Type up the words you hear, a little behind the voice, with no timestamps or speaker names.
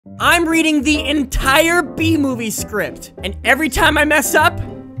I'm reading the entire B-movie script, and every time I mess up,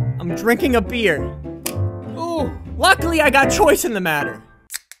 I'm drinking a beer. Ooh, luckily I got choice in the matter.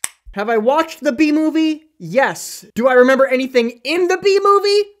 Have I watched the B-movie? Yes. Do I remember anything in the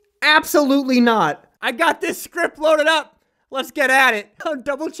B-movie? Absolutely not. I got this script loaded up. Let's get at it. I'm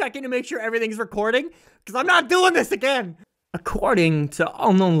double checking to make sure everything's recording, because I'm not doing this again. According to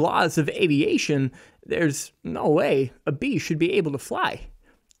all known laws of aviation, there's no way a bee should be able to fly.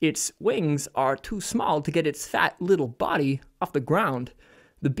 Its wings are too small to get its fat little body off the ground.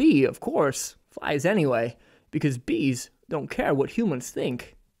 The bee, of course, flies anyway, because bees don't care what humans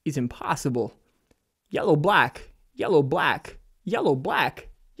think is impossible. Yellow, black, yellow, black, yellow, black,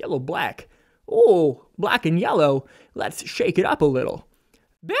 yellow, black. Oh, black and yellow. Let's shake it up a little.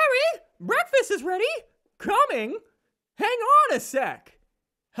 Barry, breakfast is ready. Coming. Hang on a sec.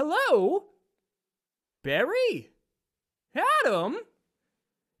 Hello? Barry? Adam?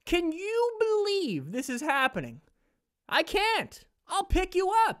 Can you believe this is happening? I can't. I'll pick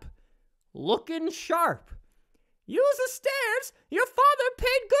you up. Looking sharp. Use the stairs. Your father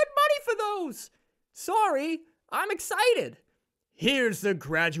paid good money for those. Sorry, I'm excited. Here's the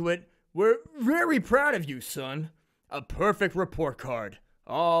graduate. We're very proud of you, son. A perfect report card.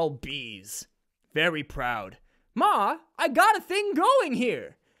 All B's. Very proud. Ma, I got a thing going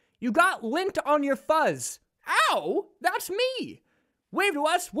here. You got lint on your fuzz. Ow, that's me. Wave to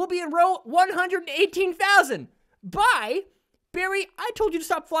us, we'll be in row 118,000. Bye. Barry, I told you to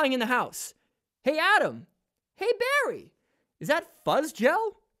stop flying in the house. Hey, Adam. Hey, Barry. Is that fuzz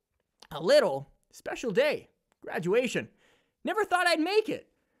gel? A little. Special day. Graduation. Never thought I'd make it.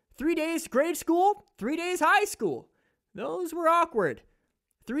 3 days grade school, 3 days high school. Those were awkward.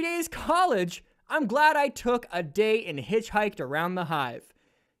 3 days college. I'm glad I took a day and hitchhiked around the hive.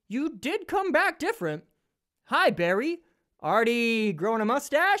 You did come back different. Hi, Barry. Already growing a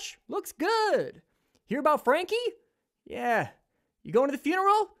mustache? Looks good. Hear about Frankie? Yeah. You going to the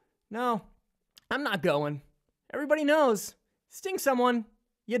funeral? No, I'm not going. Everybody knows. Sting someone,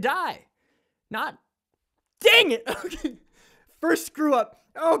 you die. Not. Dang it! Okay. First screw up.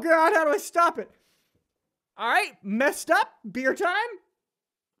 Oh God, how do I stop it? All right, messed up. Beer time.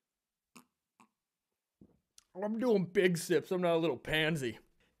 I'm doing big sips. I'm not a little pansy.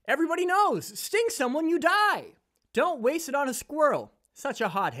 Everybody knows. Sting someone, you die. Don't waste it on a squirrel. Such a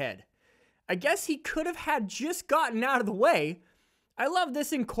hothead. I guess he could have had just gotten out of the way. I love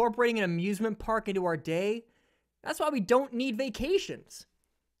this incorporating an amusement park into our day. That's why we don't need vacations.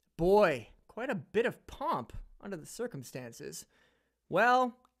 Boy, quite a bit of pomp under the circumstances.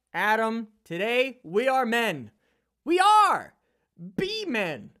 Well, Adam, today we are men. We are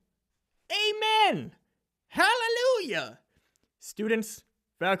B-men. Amen. Hallelujah. Students,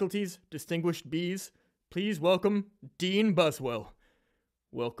 faculties, distinguished B's, please welcome Dean Buswell.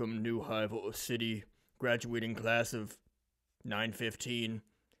 Welcome, New Hive City, graduating class of 915.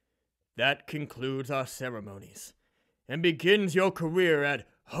 That concludes our ceremonies and begins your career at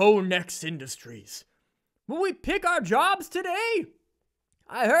Ho-Nex Industries. Will we pick our jobs today?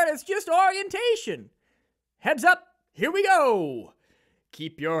 I heard it's just orientation. Heads up, here we go.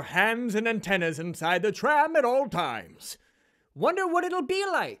 Keep your hands and antennas inside the tram at all times. Wonder what it'll be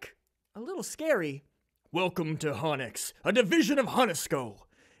like. A little scary. Welcome to Ho-Nex, a division of Honesco,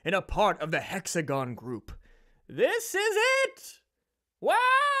 and a part of the Hexagon Group. This is it!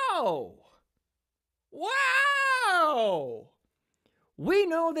 Wow! Wow! We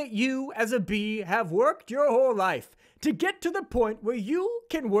know that you, as a bee, have worked your whole life to get to the point where you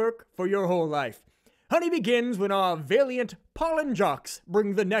can work for your whole life. Honey begins when our valiant pollen jocks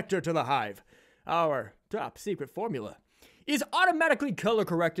bring the nectar to the hive. Our top secret formula is automatically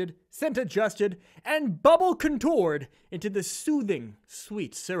color-corrected, scent-adjusted, and bubble-contoured into the soothing,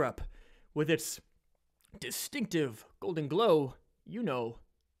 sweet syrup with its distinctive golden glow you know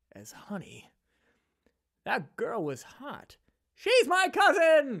as honey. That girl was hot. She's my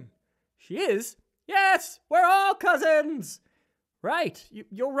cousin! She is? Yes, we're all cousins! Right,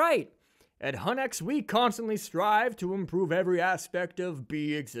 you're right. At Ho-Nex, we constantly strive to improve every aspect of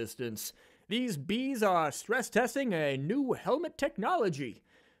bee existence. These bees are stress testing a new helmet technology.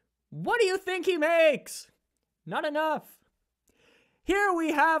 What do you think he makes? Not enough. Here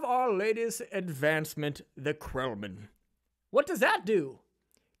we have our latest advancement, the Krellman. What does that do?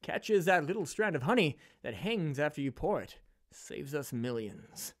 Catches that little strand of honey that hangs after you pour it. Saves us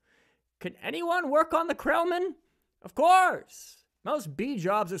millions. Can anyone work on the Krellman? Of course. Most bee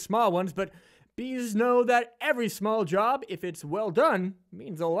jobs are small ones, but bees know that every small job, if it's well done,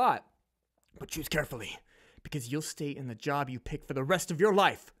 means a lot. But choose carefully, because you'll stay in the job you pick for the rest of your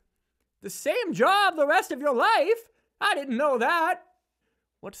life. The same job the rest of your life? I didn't know that.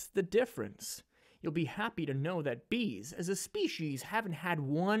 What's the difference? You'll be happy to know that bees, as a species, haven't had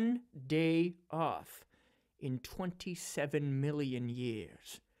one day off in 27 million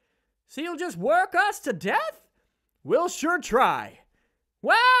years. So you'll just work us to death? We'll sure try.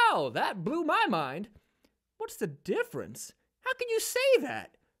 Wow, that blew my mind. What's the difference? How can you say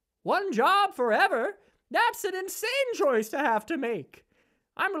that? One job forever? That's an insane choice to have to make.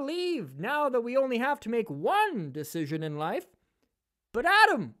 I'm relieved now that we only have to make one decision in life. But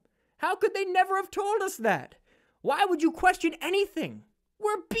Adam, how could they never have told us that? Why would you question anything?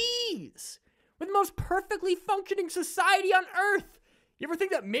 We're bees. We're the most perfectly functioning society on Earth. You ever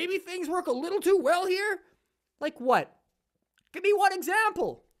think that maybe things work a little too well here? Like what? Give me one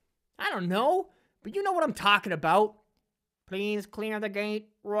example. I don't know, but you know what I'm talking about. Please clear the gate.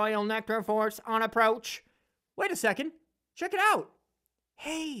 Royal Nectar Force on approach. Wait a second. Check it out.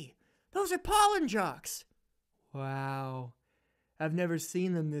 Hey, those are pollen jocks. Wow. I've never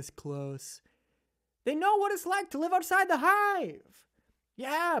seen them this close. They know what it's like to live outside the hive.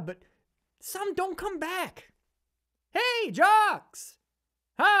 Yeah, but some don't come back. Hey, jocks.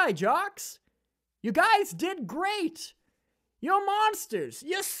 Hi, jocks. You guys did great. You're monsters.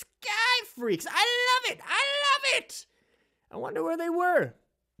 You're sky freaks. I love it. I love it. I wonder where they were.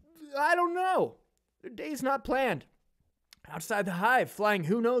 I don't know. Their day's not planned. Outside the hive, flying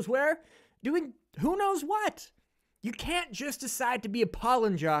who knows where, doing who knows what. You can't just decide to be a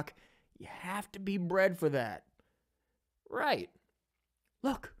pollen jock. You have to be bred for that. Right.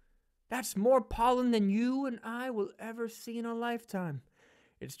 Look, that's more pollen than you and I will ever see in a lifetime.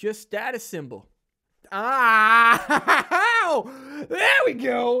 It's just status symbol. Ah! There we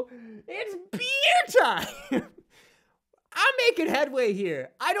go. It's beer time. I'm making headway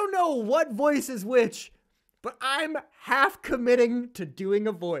here. I don't know what voice is which, but I'm half committing to doing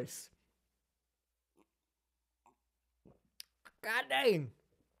a voice. God dang.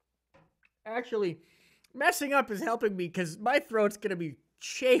 Actually, messing up is helping me because my throat's going to be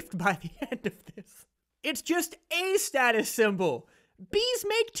chafed by the end of this. It's just a status symbol. Bees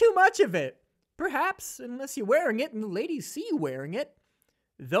make too much of it. Perhaps, unless you're wearing it and the ladies see you wearing it.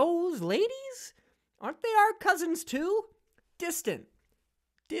 Those ladies? Aren't they our cousins too? Distant.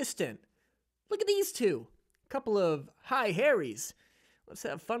 Look at these two. Couple of high Harrys. Let's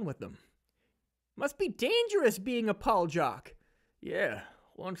have fun with them. Must be dangerous being a Paul jock. Yeah,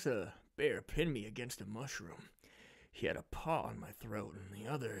 once a bear pinned me against a mushroom. He had a paw on my throat, and the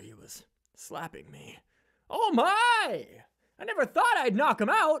other he was slapping me. Oh my! I never thought I'd knock him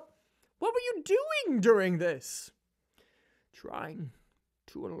out. What were you doing during this? Trying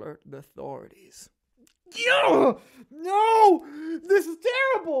to alert the authorities. Ugh! No! This is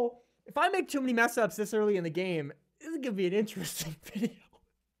terrible! If I make too many mess-ups this early in the game, this is gonna be an interesting video.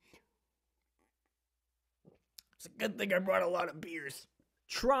 It's a good thing I brought a lot of beers.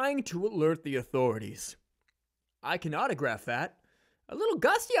 Trying to alert the authorities. I can autograph that. A little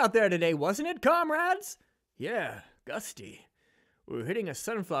gusty out there today, wasn't it, comrades? Yeah, gusty. We're hitting a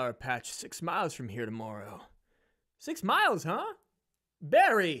sunflower patch 6 miles from here tomorrow. 6 miles, huh?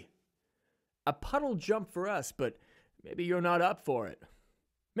 Barry! A puddle jump for us, but maybe you're not up for it.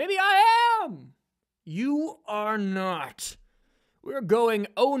 Maybe I am! You are not. We're going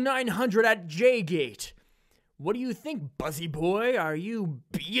 0900 at J-Gate. What do you think, Buzzy Boy? Are you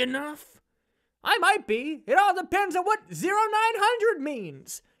B enough? I might be. It all depends on what 0900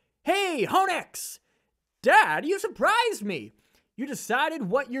 means. Hey, Honex! Dad, you surprised me. You decided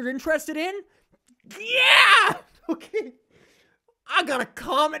what you're interested in? Yeah! Okay. I gotta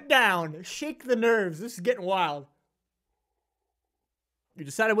calm it down. Shake the nerves. This is getting wild. You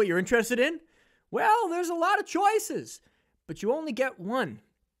decided what you're interested in? Well, there's a lot of choices, but you only get one.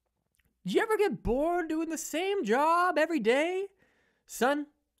 Did you ever get bored doing the same job every day? Son,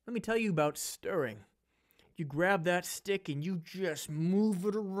 let me tell you about stirring. You grab that stick and you just move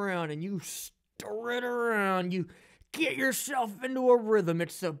it around and you stir it around. You get yourself into a rhythm.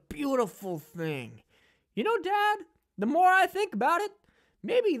 It's a beautiful thing. You know, Dad, the more I think about it,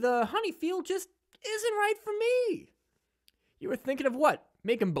 maybe the honey field just isn't right for me. You were thinking of what?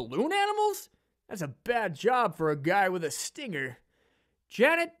 Making balloon animals? That's a bad job for a guy with a stinger.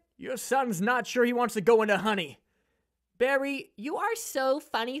 Janet, your son's not sure he wants to go into honey. Barry, you are so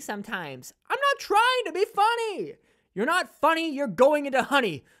funny sometimes. I'm not trying to be funny. You're not funny, you're going into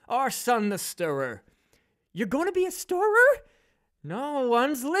honey. Our son the stirrer. You're going to be a stirrer? No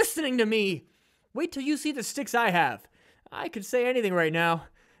one's listening to me. Wait till you see the sticks I have. I could say anything right now.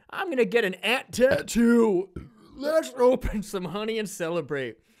 I'm going to get an ant tattoo. Let's open some honey and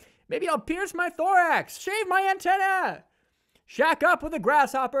celebrate. Maybe I'll pierce my thorax, shave my antenna, shack up with a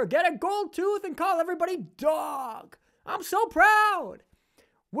grasshopper, get a gold tooth, and call everybody dog. I'm so proud.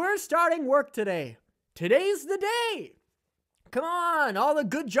 We're starting work today. Today's the day. Come on, all the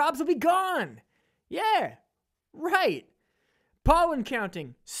good jobs will be gone. Yeah, right. Pollen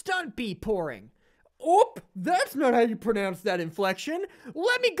counting, stunt bee pouring. Oop, that's not how you pronounce that inflection.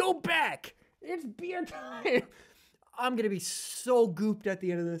 Let me go back. It's beer time. I'm gonna be so gooped at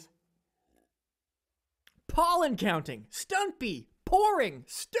the end of this. Pollen counting, stunt bee, pouring,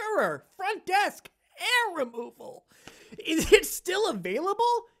 stirrer, front desk, hair removal. Is it still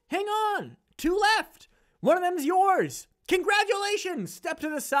available? Hang on, 2 left. One of them's yours. Congratulations, step to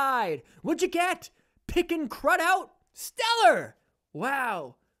the side. What'd you get? Pick and crud out? Stellar.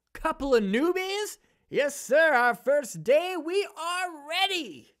 Wow, couple of newbies? Yes, sir, our first day, we are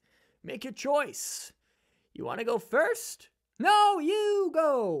ready. Make your choice. You want to go first? No, you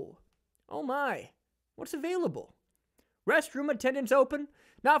go. Oh my, what's available? Restroom attendants open?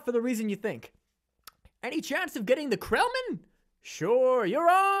 Not for the reason you think. Any chance of getting the Krellman? Sure, you're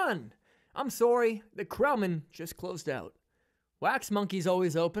on. I'm sorry, the Krellman just closed out. Wax Monkey's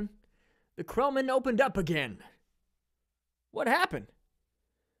always open. The Krellman opened up again. What happened?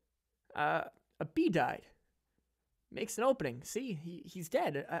 A bee died. Makes an opening. See, he's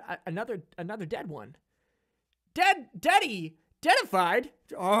dead. Another dead one. Deadified?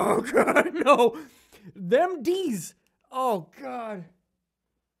 Oh, God, no. Them D's. Oh, God.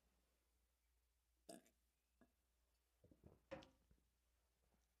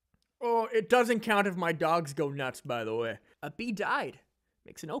 Oh, it doesn't count if my dogs go nuts, by the way. A bee died.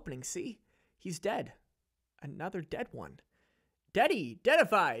 Makes an opening, see? He's dead. Another dead one.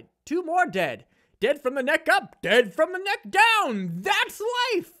 Deadified. 2 more dead. Dead from the neck up. Dead from the neck down. That's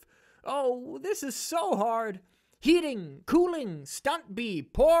life. Oh, this is so hard. Heating, cooling, stunt bee,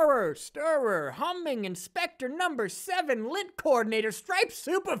 pourer, stirrer, humming, inspector number 7, lint coordinator, stripe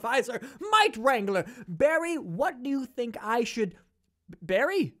supervisor, mite wrangler. Barry, what do you think I should...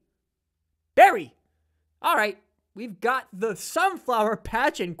 Barry? Barry! All right, we've got the sunflower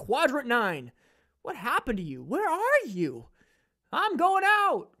patch in quadrant 9. What happened to you? Where are you? I'm going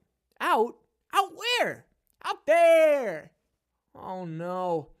out. Out? Out where? Out there. Oh,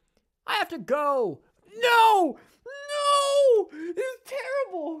 no. I have to go. No! No! This is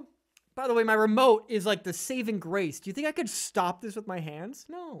terrible. By the way, my remote is like the saving grace. Do you think I could stop this with my hands?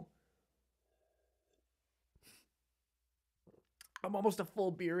 No. I'm almost a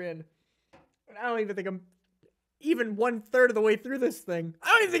full beer in. And I don't even think I'm even 1/3 of the way through this thing. I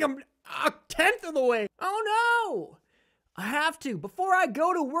don't even think I'm 1/10 of the way. Oh, no. I have to before I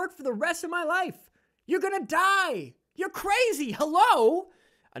go to work for the rest of my life. You're gonna die. You're crazy. Hello?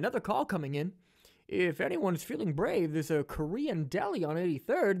 Another call coming in. If anyone's feeling brave, there's a Korean deli on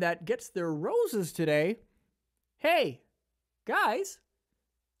 83rd that gets their roses today. Hey, guys,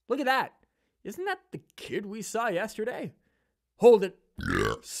 look at that. Isn't that the kid we saw yesterday? Hold it,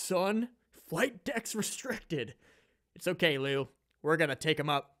 son. Flight decks restricted. It's okay, Lou. We're gonna take him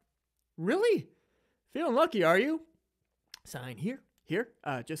up. Really? Feeling lucky, are you? Sign here. Here.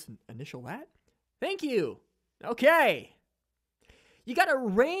 Just initial that. Thank you. Okay. You got a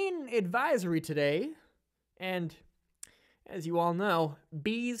rain advisory today. And as you all know,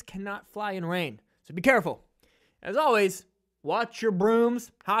 bees cannot fly in rain. So be careful. As always, watch your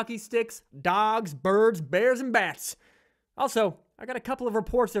brooms, hockey sticks, dogs, birds, bears, and bats. Also, I got a couple of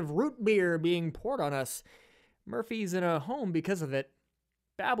reports of root beer being poured on us. Murphy's in a home because of it,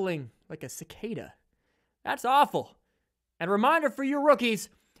 babbling like a cicada. That's awful. And a reminder for you rookies,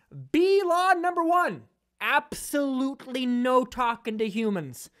 bee law number 1, absolutely no talking to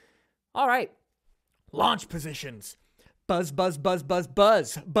humans. All right, launch positions. Buzz, buzz, buzz, buzz,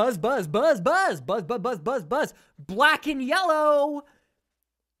 buzz. Buzz, buzz, buzz, buzz. Buzz, buzz, buzz, buzz, buzz. Black and yellow.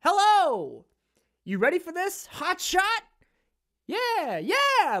 Hello. You ready for this? Hot shot?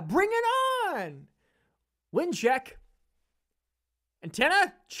 Yeah, bring it on. Wind check.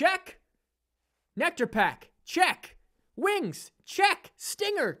 Antenna, check. Nectar pack, check. Wings, check.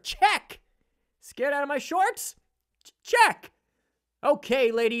 Stinger, check. Scared out of my shorts? Check.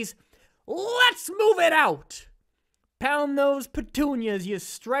 Okay, ladies, let's move it out. Pound those petunias, you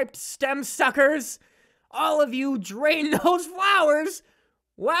striped stem suckers. All of you drain those flowers.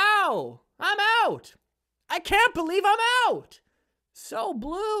 Wow, I'm out. I can't believe I'm out. So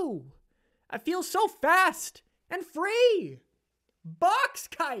blue. I feel so fast and free. Box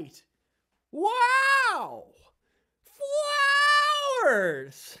kite. Wow.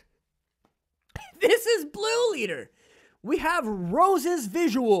 Flowers. This is Blue Leader. We have roses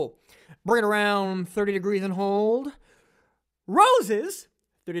visual. Bring it around 30 degrees and hold. Roses.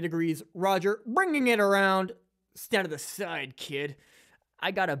 30 degrees, Roger. Bringing it around. Stand to the side, kid.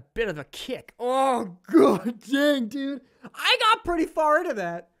 I got a bit of a kick. Oh, god dang, dude. I got pretty far into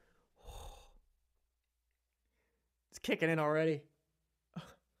that. It's kicking in already.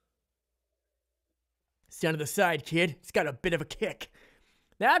 Stand to the side, kid. It's got a bit of a kick.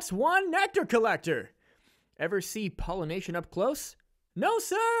 That's one nectar collector. Ever see pollination up close? No,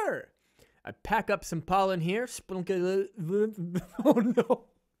 sir. I pack up some pollen here. Sprinkle. Oh, no.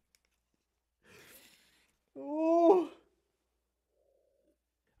 Oh.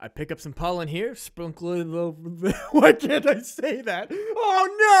 I pick up some pollen here. Sprinkle it over there. Why can't I say that?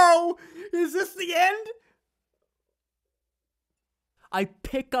 Oh, no. Is this the end? I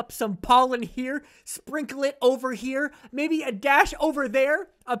pick up some pollen here, sprinkle it over here, maybe a dash over there,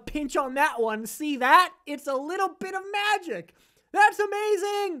 a pinch on that one. See that? It's a little bit of magic. That's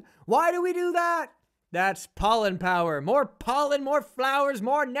amazing. Why do we do that? That's pollen power. More pollen, more flowers,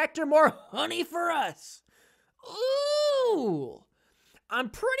 more nectar, more honey for us. Ooh. I'm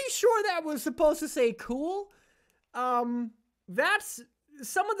pretty sure that was supposed to say cool. That's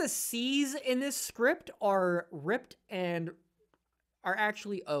some of the C's in this script are ripped and are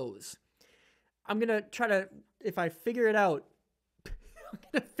actually O's. I'm gonna try to, if I figure it out, I'm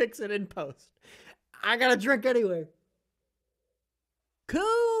gonna fix it in post. I gotta drink anyway.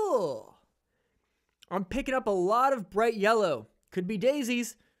 Cool. I'm picking up a lot of bright yellow. Could be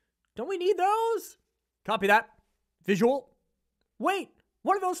daisies. Don't we need those? Copy that. Visual. Wait,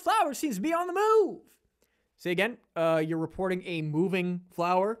 one of those flowers seems to be on the move. Say again. You're reporting a moving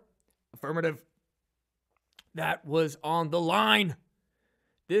flower. Affirmative. That was on the line.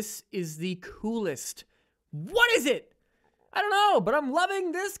 This is the coolest. What is it? I don't know, but I'm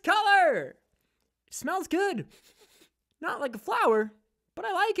loving this color. It smells good. Not like a flower, but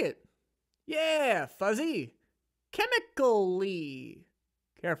I like it. Yeah, fuzzy. Chemically.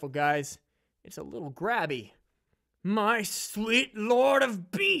 Careful, guys. It's a little grabby. My sweet lord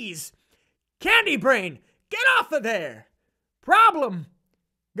of bees. Candy brain, get off of there. Problem.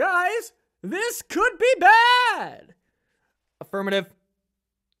 Guys, this could be bad. Affirmative.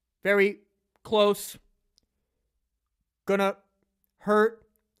 Very close. Gonna hurt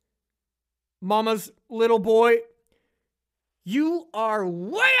Mama's little boy. You are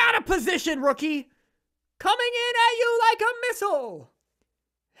way out of position, rookie. Coming in at you like a missile.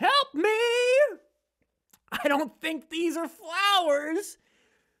 Help me. I don't think these are flowers.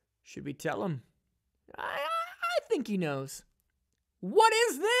 Should we tell him? I think he knows. What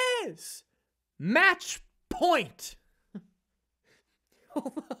is this? Match point.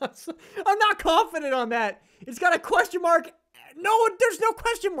 I'm not confident on that. It's got a question mark. No, there's no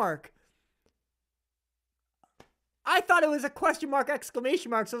question mark. I thought it was a question mark, exclamation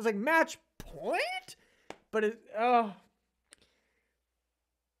mark, so I was like, match point? But it, oh.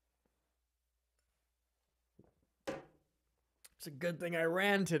 It's a good thing I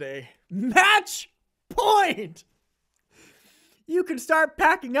ran today. Match point! You can start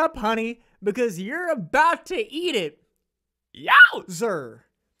packing up, honey, because you're about to eat it. Yowzer!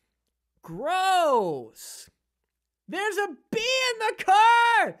 Gross! There's a bee in the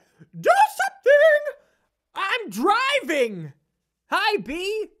car! Do something! I'm driving! Hi,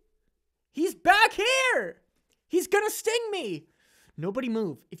 bee! He's back here! He's gonna sting me! Nobody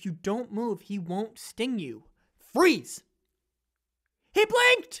move. If you don't move, he won't sting you. Freeze! He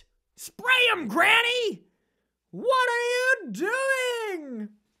blinked! Spray him, Granny! What are you doing?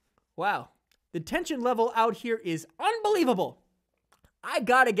 Wow. The tension level out here is unbelievable. I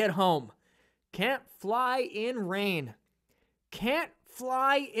gotta get home. Can't fly in rain. Can't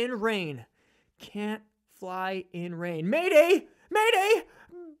fly in rain. Can't fly in rain. Mayday! Mayday!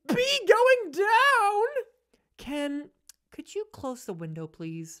 Bee going down! Ken, could you close the window,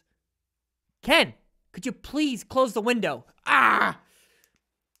 please? Ken, could you please close the window? Ah!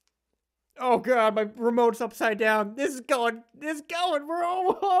 Oh god, my remote's upside down. This is going. We're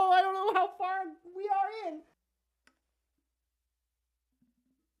oh, I don't know how far we are in.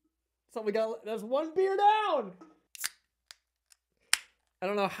 So we got, there's one beer down. I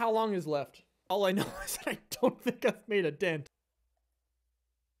don't know how long is left. All I know is that I don't think I've made a dent.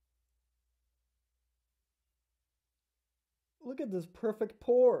 Look at this perfect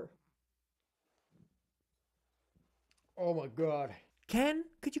pour. Oh my god. Ken,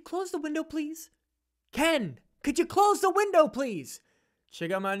 could you close the window, please? Ken, could you close the window, please?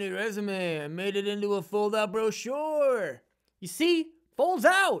 Check out my new resume. I made it into a fold-out brochure. You see? Folds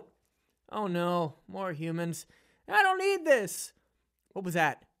out. Oh no, more humans. I don't need this. What was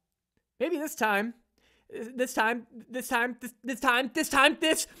that? Maybe this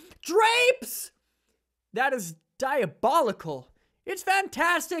drapes! That is diabolical. It's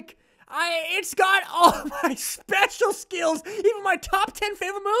fantastic. It's got all my special skills, even my top 10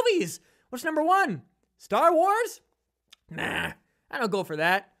 favorite movies. What's number 1? Star Wars? Nah, I don't go for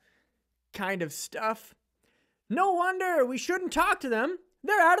that kind of stuff. No wonder we shouldn't talk to them.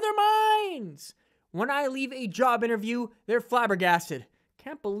 They're out of their minds. When I leave a job interview, they're flabbergasted.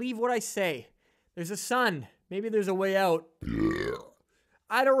 Can't believe what I say. There's a sun. Maybe there's a way out.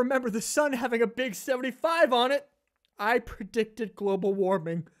 I don't remember the sun having a big 75 on it. I predicted global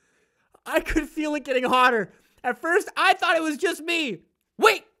warming. I could feel it getting hotter. At first, I thought it was just me.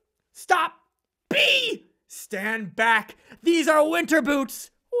 Wait! Stop! B! Stand back. These are winter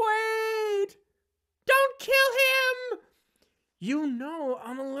boots. Wait! Don't kill him! You know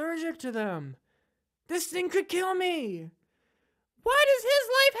I'm allergic to them. This thing could kill me. Why does his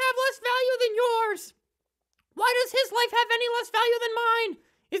life have less value than yours? Why does his life have any less value than mine?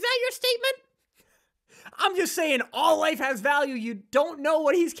 Is that your statement? I'm just saying all life has value. You don't know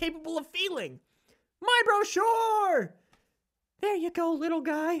what he's capable of feeling. My brochure! There you go, little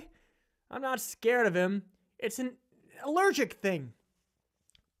guy. I'm not scared of him. It's an allergic thing.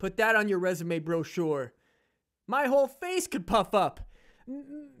 Put that on your resume brochure. My whole face could puff up.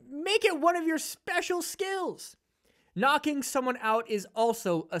 Make it one of your special skills. Knocking someone out is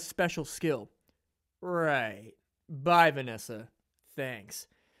also a special skill. Right. Bye, Vanessa. Thanks.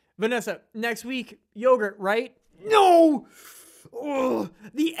 Vanessa, next week, yogurt, right? No! Ugh,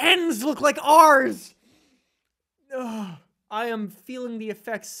 the ends look like R's. Ugh, I am feeling the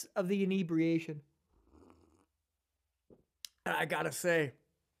effects of the inebriation. I gotta say,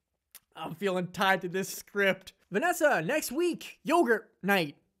 I'm feeling tied to this script. Vanessa, next week, yogurt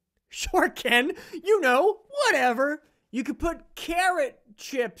night. Sure, Ken. You know, whatever. You could put carrot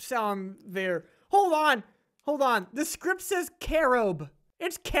chips on there. Hold on. The script says carob.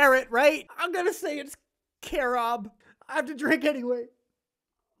 It's carrot, right? I'm gonna say it's carob. I have to drink anyway.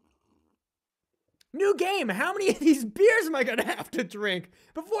 New game. How many of these beers am I gonna have to drink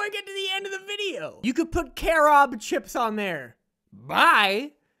before I get to the end of the video? You could put carob chips on there.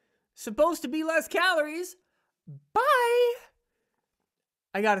 Bye. Supposed to be less calories. Bye.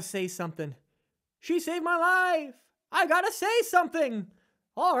 I gotta say something. She saved my life. I gotta say something.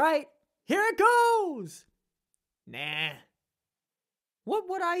 All right, here it goes. Nah. What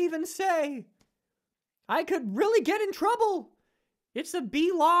would I even say? I could really get in trouble. It's a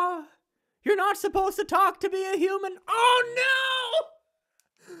B law. You're not supposed to talk to be a human. Oh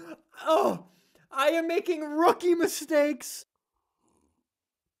no! Oh, I am making rookie mistakes.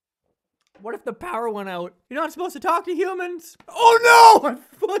 What if the power went out? You're not supposed to talk to humans. Oh no! I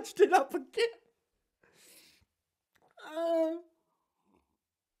fudged it up again.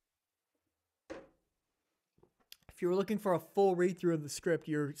 If you were looking for a full read-through of the script,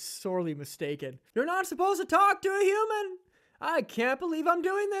 you're sorely mistaken. You're not supposed to talk to a human. I can't believe I'm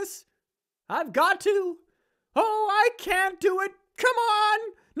doing this. I've got to. Oh, I can't do it. Come on.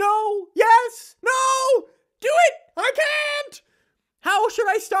 No. Yes. No. Do it. I can't. How should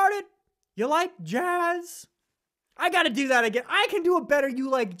I start it? You like jazz? I gotta do that again. I can do a better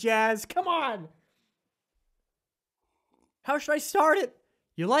you like jazz. Come on. How should I start it?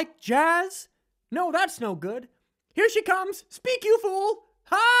 You like jazz? No, that's no good. Here she comes. Speak, you fool.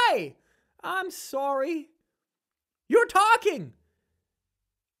 Hi. I'm sorry. You're talking.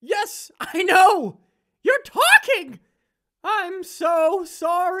 Yes, I know. You're talking. I'm so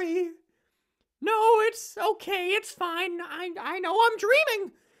sorry. No, it's okay. It's fine. I know I'm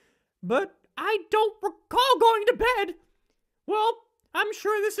dreaming. But I don't recall going to bed. Well, I'm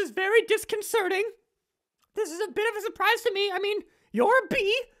sure this is very disconcerting. This is a bit of a surprise to me. I mean, you're a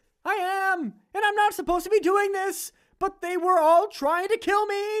bee. I am. And I'm not supposed to be doing this. But they were all trying to kill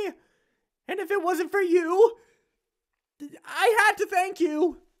me. And if it wasn't for you, I had to thank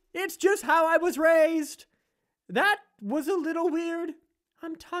you. It's just how I was raised. That was a little weird.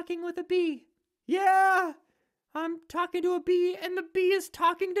 I'm talking with a bee. Yeah. I'm talking to a bee and the bee is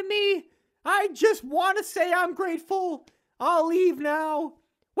talking to me. I just want to say I'm grateful. I'll leave now.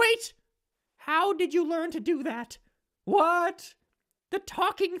 Wait. How did you learn to do that? What? The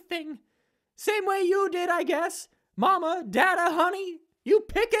talking thing. Same way you did, I guess. Mama, Dada, honey. You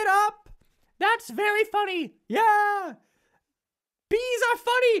pick it up. That's very funny. Yeah. Bees are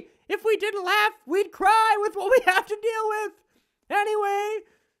funny. If we didn't laugh, we'd cry with what we have to deal with. Anyway,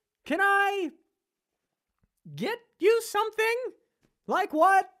 can I get you something? Like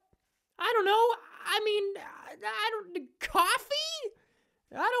what? I don't know. I mean, coffee?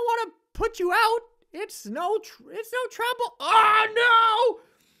 I don't want to put you out. It's no trouble. Oh, no!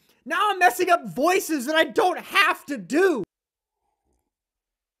 Now I'm messing up voices that I don't have to do.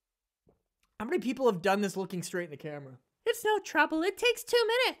 How many people have done this looking straight in the camera? It's no trouble. It takes 2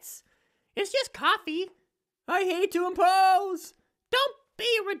 minutes. It's just coffee. I hate to impose. Don't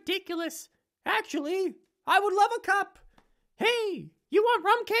be ridiculous. Actually, I would love a cup. Hey, you want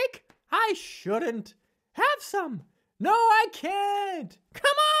rum cake? I shouldn't. Have some. No, I can't.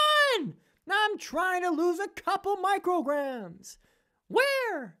 Come on. I'm trying to lose a couple micrograms.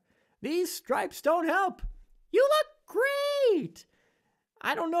 Where? These stripes don't help. You look great.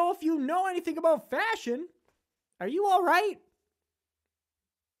 I don't know if you know anything about fashion. Are you all right?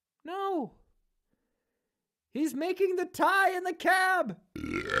 No. He's making the tie in the cab.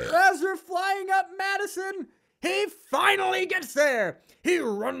 As they're flying up Madison, he finally gets there. He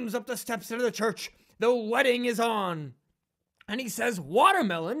runs up the steps into the church. The wedding is on. And he says,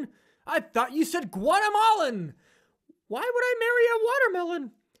 watermelon? I thought you said Guatemalan. Why would I marry a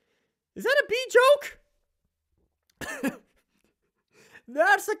watermelon? Is that a bee joke?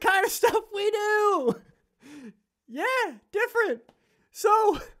 That's the kind of stuff we do. Yeah, different.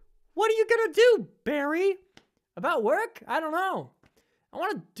 So, what are you gonna do, Barry? About work? I don't know. I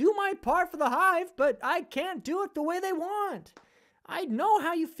want to do my part for the hive, but I can't do it the way they want. I know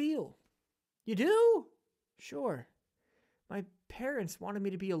how you feel. You do? Sure. My parents wanted me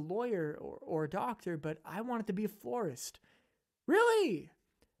to be a lawyer or a doctor, but I wanted to be a florist. Really?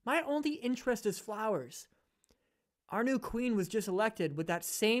 My only interest is flowers. Our new queen was just elected with that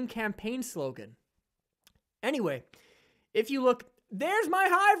same campaign slogan. Anyway, if you look, there's my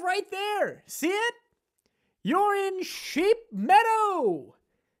hive right there. See it? You're in Sheep Meadow.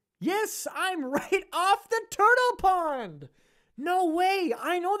 Yes, I'm right off the turtle pond. No way,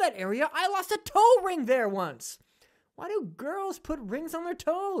 I know that area. I lost a toe ring there once. Why do girls put rings on their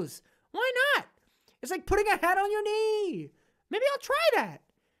toes? Why not? It's like putting a hat on your knee. Maybe I'll try that.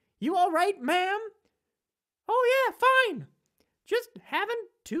 You all right, ma'am? Oh yeah, fine. Just having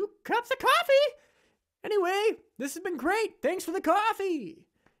 2 cups of coffee. Anyway, this has been great. Thanks for the coffee.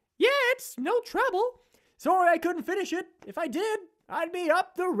 Yeah, it's no trouble. Sorry I couldn't finish it. If I did, I'd be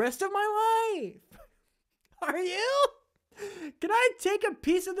up the rest of my life. Are you? Can I take a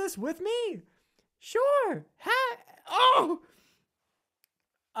piece of this with me? Sure. Oh!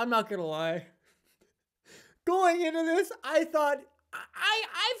 I'm not gonna lie. Going into this, I thought,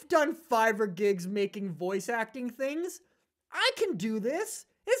 I've done Fiverr gigs making voice acting things. I can do this.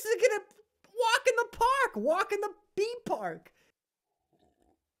 This is gonna walk in the park, walk in the bee park.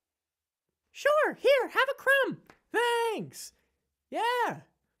 Sure, here, have a crumb. Thanks. Yeah.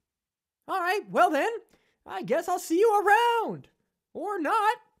 All right, well then, I guess I'll see you around. Or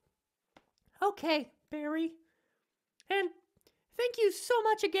not. Okay, Barry. And thank you so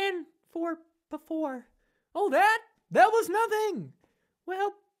much again for before. Oh, that was nothing.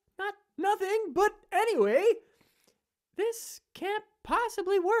 Well, not nothing, but anyway, this can't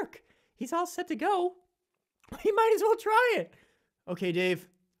possibly work. He's all set to go. We might as well try it. Okay, Dave,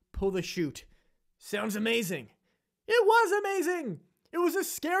 pull the chute. Sounds amazing. It was amazing. It was the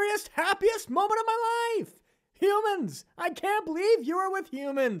scariest, happiest moment of my life. Humans. I can't believe you were with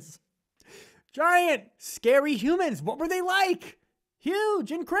humans. Giant, scary humans. What were they like?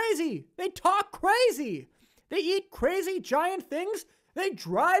 Huge and crazy. They talk crazy. They eat crazy giant things. They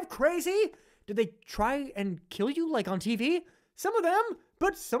drive crazy. Did they try and kill you like on TV? Some of them,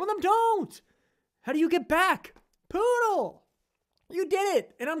 but some of them don't. How do you get back? Poodle. You did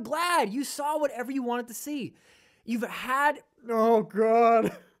it, and I'm glad you saw whatever you wanted to see. You've had... Oh,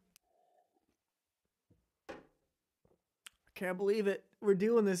 God. I can't believe it. We're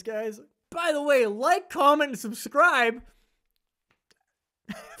doing this, guys. By the way, like, comment, and subscribe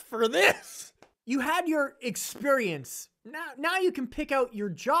for this. You had your experience. Now you can pick out your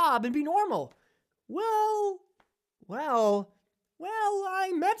job and be normal. Well,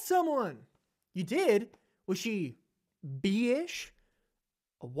 I met someone. You did? Was she bee-ish?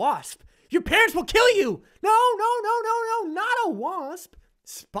 A wasp? Your parents will kill you! No, not a wasp.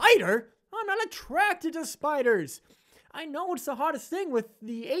 Spider? I'm not attracted to spiders. I know it's the hottest thing with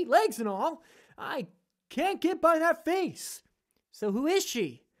the 8 legs and all. I can't get by that face. So who is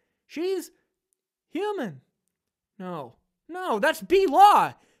she? She's human. No, that's bee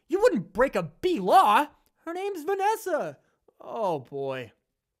law. You wouldn't break a bee law. Her name's Vanessa. Oh boy.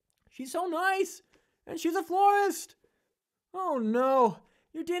 She's so nice. And she's a florist. Oh no.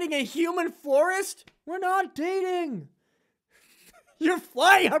 You're dating a human florist? We're not dating. You're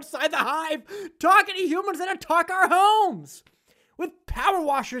flying outside the hive, talking to humans that attack our homes. With power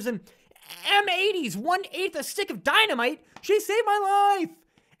washers and M80s, 1/8 a stick of dynamite, she saved my life.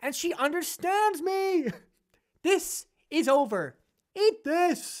 And she understands me. This is over. Eat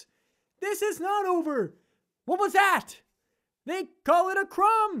this. This is not over. What was that? They call it a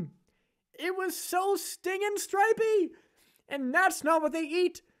crumb. It was so stinging stripy. And that's not what they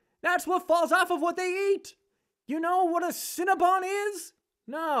eat. That's what falls off of what they eat. You know what a Cinnabon is?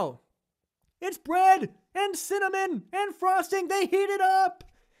 No. It's bread and cinnamon and frosting. They heat it up.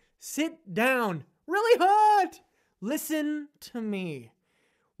 Sit down. Really hot. Listen to me.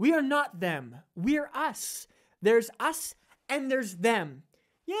 We are not them. We're us. There's us and there's them.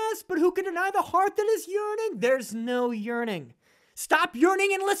 Yes, but who can deny the heart that is yearning? There's no yearning. Stop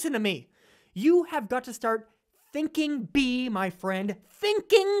yearning and listen to me. You have got to start thinking B, my friend.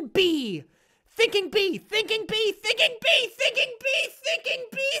 Thinking B. Thinking B. Thinking B. Thinking B. Thinking B. Thinking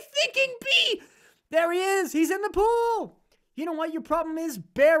B. Thinking B. There he is. He's in the pool. You know what your problem is,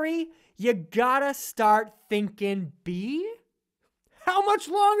 Barry? You gotta start thinking B. How much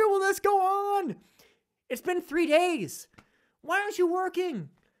longer will this go on? It's been 3 days. Why aren't you working?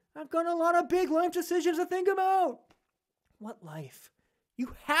 I've got a lot of big life decisions to think about. What life?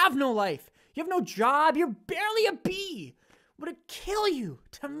 You have no life. You have no job. You're barely a bee. Would it kill you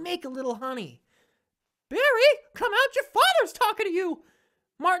to make a little honey? Barry, come out. Your father's talking to you.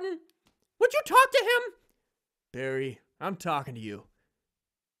 Martin, would you talk to him? Barry, I'm talking to you.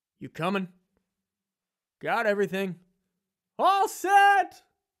 You coming? Got everything. All set.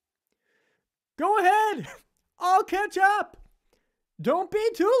 Go ahead. I'll catch up. Don't be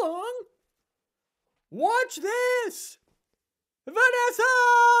too long. Watch this.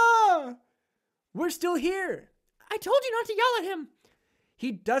 Vanessa! We're still here. I told you not to yell at him.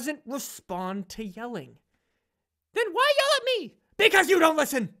 He doesn't respond to yelling. Then why yell at me? Because you don't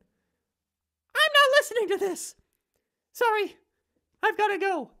listen. I'm not listening to this. Sorry. I've got to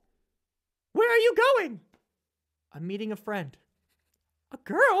go. Where are you going? I'm meeting a friend. A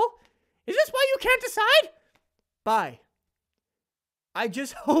girl? Is this why you can't decide? Bye. I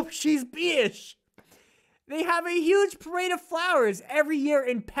just hope she's bee-ish. They have a huge parade of flowers every year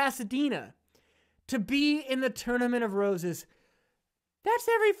in Pasadena. To be in the Tournament of Roses. That's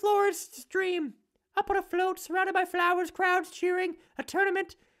every florist's dream. Up on a float, surrounded by flowers, crowds cheering, a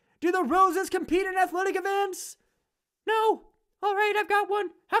tournament. Do the roses compete in athletic events? No. All right, I've got one.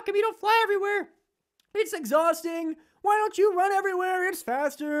 How come you don't fly everywhere? It's exhausting. Why don't you run everywhere? It's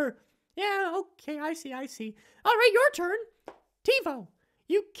faster. Yeah, okay, I see. All right, your turn. TiVo,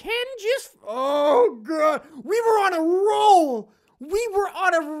 you can just... Oh, God. We were on a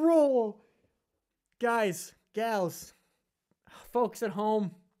roll. Guys, gals, folks at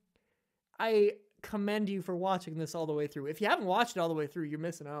home, I commend you for watching this all the way through. If you haven't watched it all the way through, you're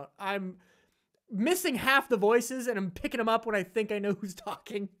missing out. I'm missing half the voices, and I'm picking them up when I think I know who's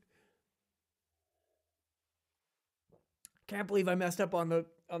talking. Can't believe I messed up on the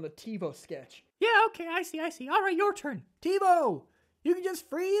TiVo sketch. Yeah, okay, I see. All right, your turn. TiVo, you can just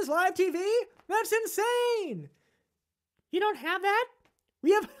freeze live TV? That's insane. You don't have that?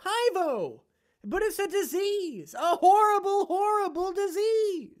 We have HIVO, but it's a disease. A horrible, horrible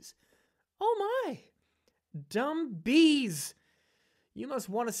disease. Oh my. Dumb bees. You must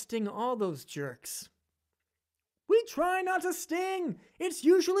want to sting all those jerks. We try not to sting. It's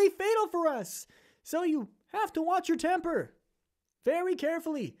usually fatal for us. So you have to watch your temper. Very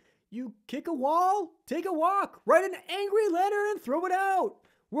carefully. You kick a wall, take a walk, write an angry letter and throw it out.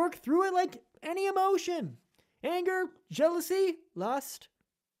 Work through it like any emotion. Anger, jealousy, lust.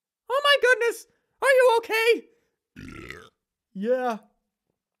 Oh my goodness! Are you okay? Yeah.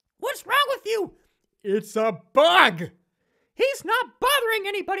 What's wrong with you? It's a bug! He's not bothering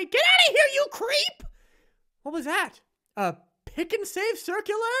anybody! Get out of here, you creep! What was that? A pick and save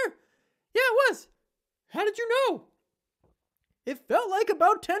circular? Yeah, it was. How did you know? It felt like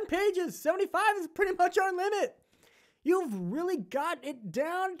about 10 pages. 75 is pretty much our limit. You've really got it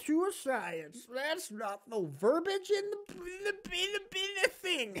down to a science. That's not the verbiage in the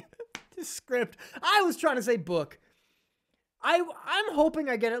thing. The script. I was trying to say book. I'm hoping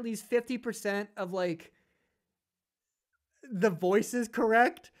I get at least 50% of, like, the voices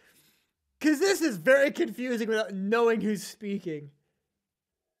correct. Because this is very confusing without knowing who's speaking.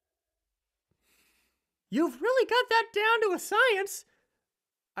 You've really got that down to a science.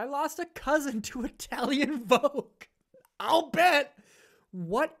 I lost a cousin to Italian Vogue. I'll bet.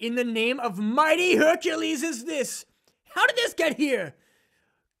 What in the name of mighty Hercules is this? How did this get here?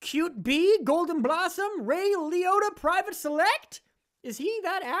 Cute Bee, Golden Blossom, Ray Liotta, Private Select? Is he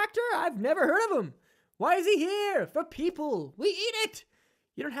that actor? I've never heard of him. Why is he here? For people. We eat it.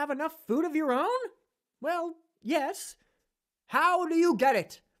 You don't have enough food of your own? Well, yes. How do you get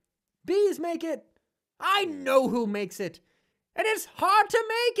it? Bees make it. I know who makes it. And it's hard to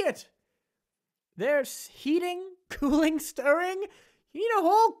make it. There's heating, cooling, stirring. You need a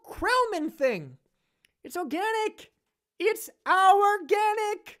whole Krellman thing. It's organic. It's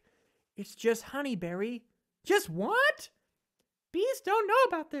organic. It's just honey, Barry. Just what? Bees don't know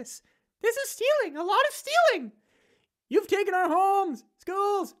about this. This is stealing, a lot of stealing. You've taken our homes,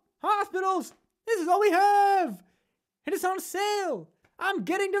 schools, hospitals. This is all we have. And it's on sale. I'm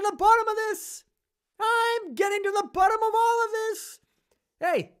getting to the bottom of this. I'm getting to the bottom of all of this.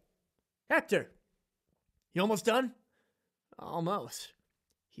 Hey, Hector. You almost done? Almost.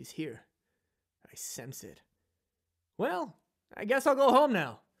 He's here. I sense it. Well, I guess I'll go home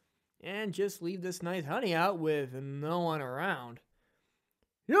now. And just leave this nice honey out with no one around.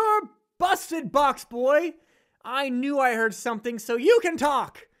 You're busted, box boy. I knew I heard something, so you can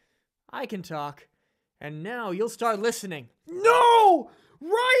talk. I can talk. And now you'll start listening. No!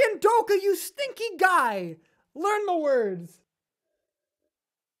 Ryan Doka, you stinky guy! Learn the words.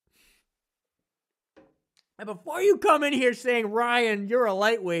 And before you come in here saying, Ryan, you're a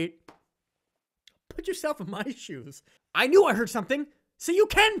lightweight, put yourself in my shoes. I knew I heard something, so you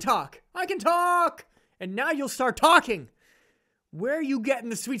can talk. I can talk. And now you'll start talking. Where are you getting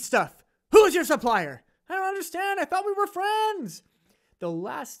the sweet stuff? Who's your supplier? I don't understand. I thought we were friends. The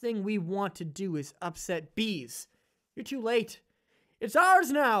last thing we want to do is upset bees. You're too late. It's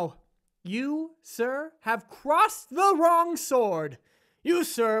ours now. You, sir, have crossed the wrong sword. You,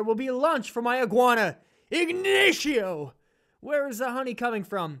 sir, will be lunch for my iguana, Ignacio. Where is the honey coming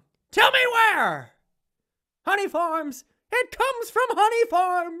from? Tell me where! Honey farms. It comes from honey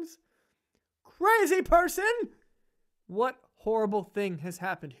farms. Crazy person. What horrible thing has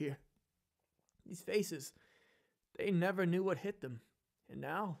happened here? These faces, they never knew what hit them. And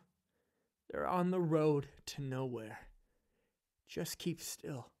now, they're on the road to nowhere. Just keep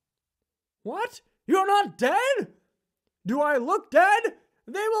still. What? You're not dead? Do I look dead?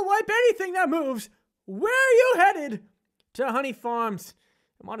 They will wipe anything that moves. Where are you headed? To honey farms.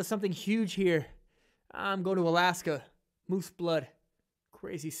 I'm onto something huge here. I'm going to Alaska. Moose blood.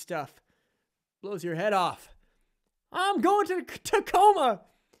 Crazy stuff. Blows your head off. I'm going to Tacoma.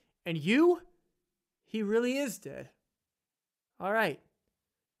 And you? He really is dead. All right.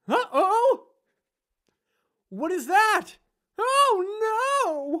 Uh-oh! What is that?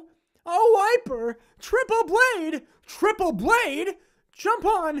 Oh, no! A wiper! Triple blade! Triple blade? Jump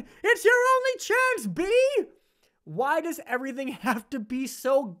on! It's your only chance, bee! Why does everything have to be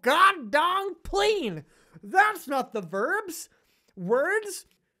so goddamn plain? That's not the verbs. Words?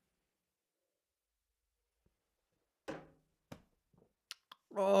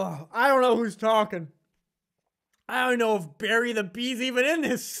 Oh, I don't know who's talking. I don't know if Barry the Bee's even in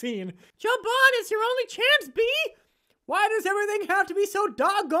this scene. Jump on, it's your only chance, Bee! Why does everything have to be so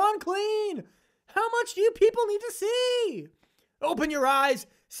doggone clean? How much do you people need to see? Open your eyes,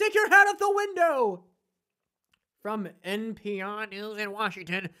 stick your head out the window. From NPR News in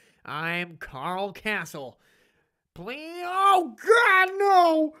Washington, I'm Carl Castle. Please, oh God,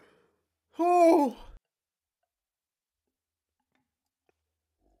 no! Oh.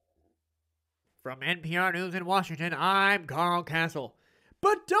 From NPR News in Washington, I'm Carl Castle.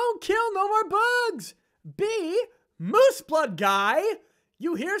 But don't kill no more bugs! B, moose blood guy!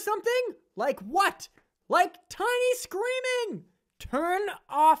 You hear something? Like what? Like tiny screaming! Turn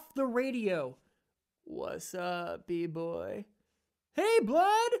off the radio. What's up, B-boy? Hey,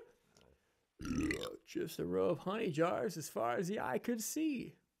 blood! Just a row of honey jars as far as the eye could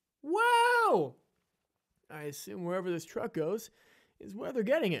see. Wow! I assume wherever this truck goes is where they're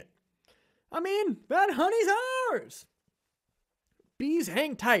getting it. I mean, that honey's ours. Bees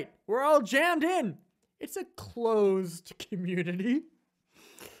hang tight. We're all jammed in. It's a closed community.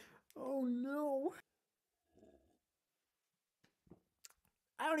 Oh no.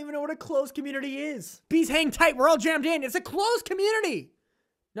 I don't even know what a closed community is. Bees hang tight. We're all jammed in. It's a closed community.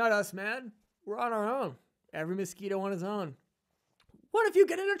 Not us, man. We're on our own. Every mosquito on his own. What if you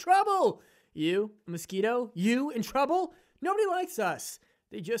get into trouble? You, a mosquito? You in trouble? Nobody likes us.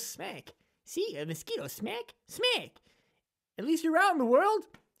 They just smack. See, a mosquito smack, smack. At least you're out in the world.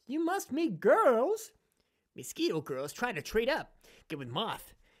 You must meet girls. Mosquito girls trying to trade up. Get with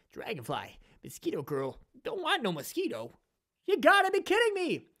moth, dragonfly. Mosquito girl don't want no mosquito. You gotta be kidding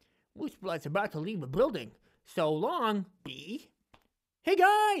me. Moose blood's about to leave the building. So long, bee. Hey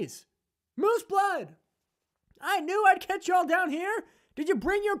guys, Moose blood. I knew I'd catch y'all down here. Did you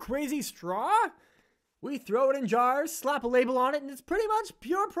bring your crazy straw? We throw it in jars, slap a label on it, and it's pretty much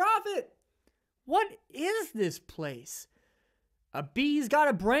pure profit. What is this place? A bee's got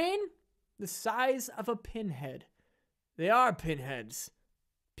a brain the size of a pinhead. They are pinheads.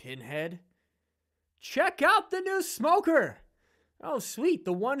 Pinhead? Check out the new smoker. Oh, sweet.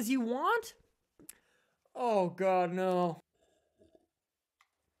 The ones you want? Oh, God, no.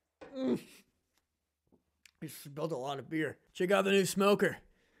 I spilled a lot of beer. Check out the new smoker.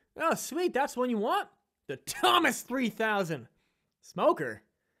 Oh, sweet. That's the one you want? The Thomas 3000. Smoker?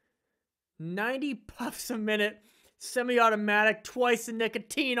 90 puffs a minute, semi-automatic, twice the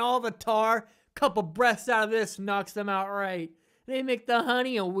nicotine, all the tar. Couple breaths out of this knocks them out right. They make the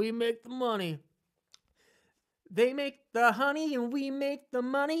honey and we make the money. They make the honey and we make the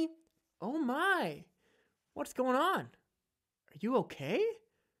money. Oh my. What's going on? Are you okay?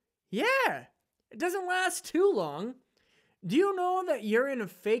 Yeah. It doesn't last too long. Do you know that you're in a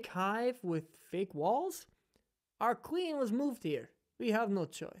fake hive with fake walls? Our queen was moved here. We have no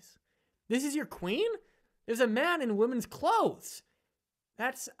choice. This is your queen? There's a man in women's clothes.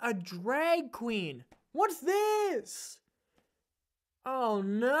 That's a drag queen. What's this? Oh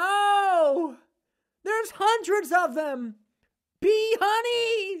no! There's hundreds of them! Bee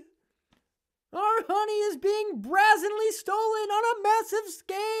honey! Our honey is being brazenly stolen on a massive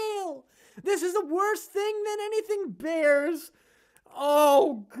scale! This is the worst thing than anything bears!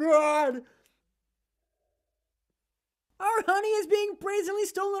 Oh God! Our honey is being brazenly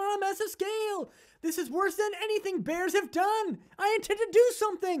stolen on a massive scale! This is worse than anything bears have done! I intend to do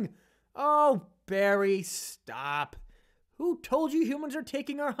something! Oh, Barry, stop. Who told you humans are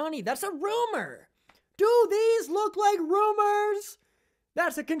taking our honey? That's a rumor! Do these look like rumors?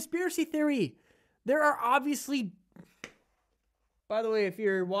 That's a conspiracy theory. There are obviously... By the way, if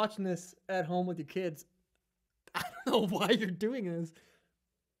you're watching this at home with your kids, I don't know why you're doing this.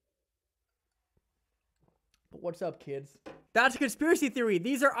 But what's up, kids? That's a conspiracy theory.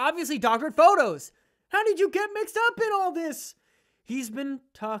 These are obviously doctored photos. How did you get mixed up in all this? He's been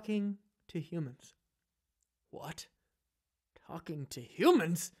talking to humans. What? Talking to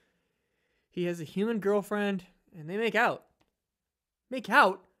humans? He has a human girlfriend, and they make out. Make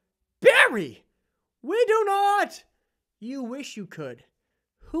out? Barry! We do not! You wish you could.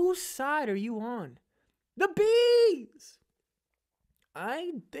 Whose side are you on? The bees!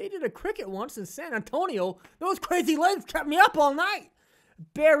 I dated a cricket once in San Antonio. Those crazy legs kept me up all night.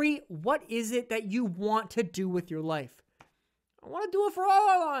 Barry, what is it that you want to do with your life? I want to do it for all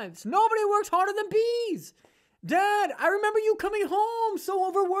our lives. Nobody works harder than bees. Dad, I remember you coming home so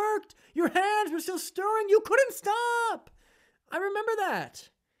overworked. Your hands were still stirring. You couldn't stop. I remember that.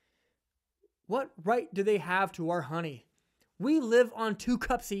 What right do they have to our honey? We live on 2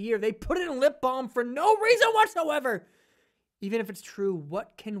 cups a year. They put it in lip balm for no reason whatsoever. Even if it's true,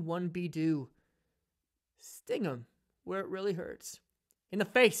 what can one bee do? Sting them where it really hurts. In the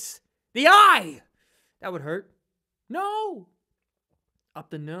face. The eye! That would hurt. No. Up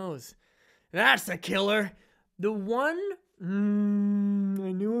the nose. That's the killer. The one... I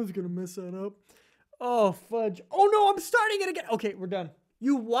knew I was going to mess that up. Oh, fudge. Oh, no, I'm starting it again. Okay, we're done.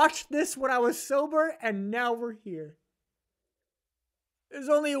 You watched this when I was sober, and now we're here. There's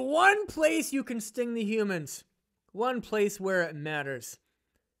only one place you can sting the humans. One place where it matters.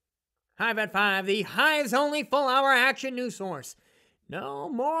 Hive at 5, the Hive's only full-hour action news source. No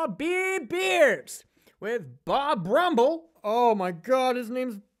more beers with Bob Brumble. Oh my God, his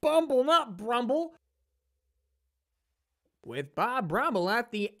name's Bumble, not Brumble. With Bob Brumble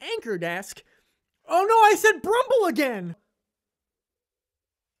at the anchor desk. Oh no, I said Brumble again.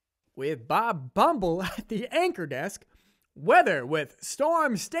 With Bob Bumble at the anchor desk. Weather with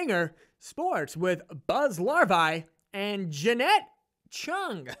Storm Stinger. Sports with Buzz Larvae and Jeanette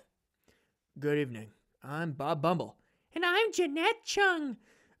Chung. Good evening. I'm Bob Bumble. And I'm Jeanette Chung.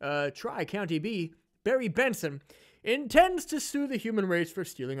 Tri-County B, Barry Benson, intends to sue the human race for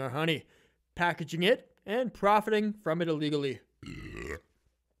stealing our honey, packaging it, and profiting from it illegally.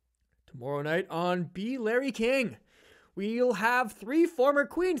 Tomorrow night on B. Larry King, we'll have 3 former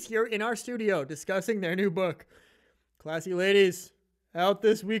queens here in our studio discussing their new book. Classy ladies, out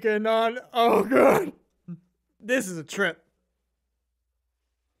this weekend on... Oh, God. This is a trip.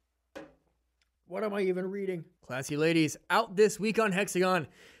 What am I even reading? Classy ladies, out this week on Hexagon.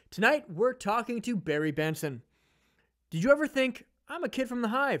 Tonight, we're talking to Barry Benson. Did you ever think, I'm a kid from the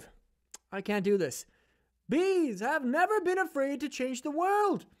Hive? I can't do this. Bees have never been afraid to change the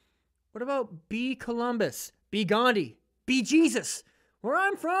world. What about B. Columbus, B. Gandhi, B. Jesus? Where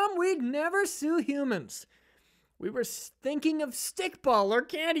I'm from, we'd never sue humans. We were thinking of stickball or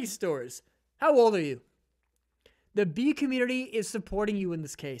candy stores. How old are you? The bee community is supporting you in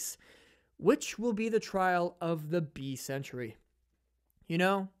this case. Which will be the trial of the bee century? You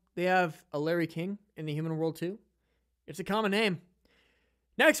know, they have a Larry King in the human world too. It's a common name.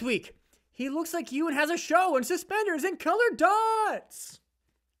 Next week, he looks like you and has a show and suspenders and colored dots.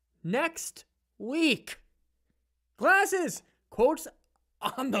 Next week. Glasses. Quotes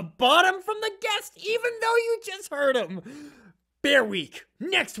on the bottom from the guest, even though you just heard him. Bear Week.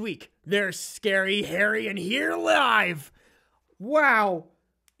 Next week. They're scary, hairy, and here live. Wow.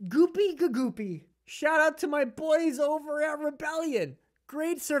 Goopy gagoopy. Shout out to my boys over at Rebellion.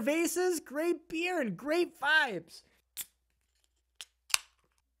 Great cervezas, great beer, and great vibes.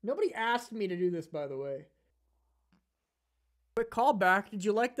 Nobody asked me to do this, by the way. Quick callback. Did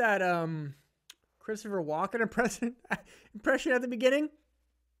you like that Christopher Walken impression at the beginning?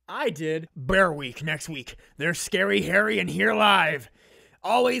 I did. Bear Week next week. They're scary, hairy, and here live.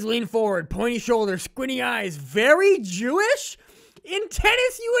 Always lean forward, pointy shoulders, squinty eyes. Very Jewish? In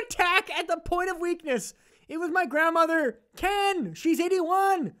tennis, you attack at the point of weakness. It was my grandmother, Ken. She's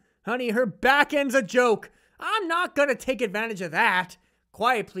 81. Honey, her back end's a joke. I'm not gonna take advantage of that.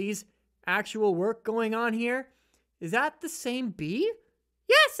 Quiet, please. Actual work going on here? Is that the same bee?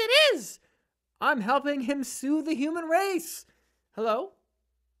 Yes, it is. I'm helping him soothe the human race. Hello?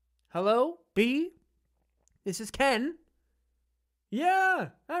 Hello, bee? This is Ken. Yeah,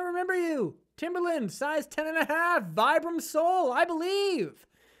 I remember you. Timberland, size 10.5, Vibram Soul, I believe.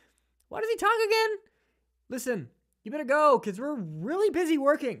 Why does he talk again? Listen, you better go, because we're really busy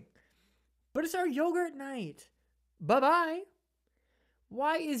working. But it's our yogurt night. Bye-bye.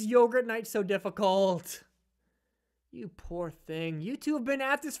 Why is yogurt night so difficult? You poor thing. You two have been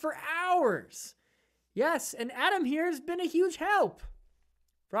at this for hours. Yes, and Adam here has been a huge help.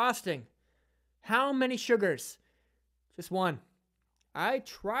 Frosting. How many sugars? Just one. I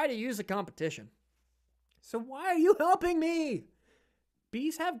try to use a competition. So why are you helping me?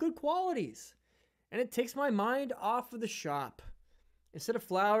 Bees have good qualities. And it takes my mind off of the shop. Instead of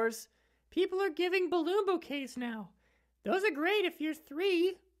flowers, people are giving balloon bouquets now. Those are great if you're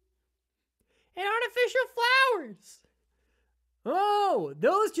 3. And artificial flowers. Oh,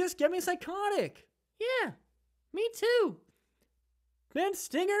 those just get me psychotic. Yeah, me too. Then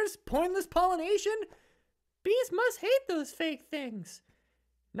stingers, pointless pollination. Bees must hate those fake things.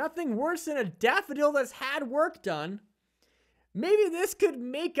 Nothing worse than a daffodil that's had work done. Maybe this could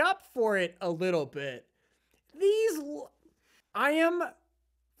make up for it a little bit. I am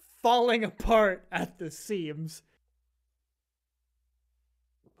falling apart at the seams.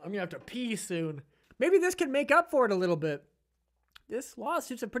 I'm gonna have to pee soon. Maybe this could make up for it a little bit. This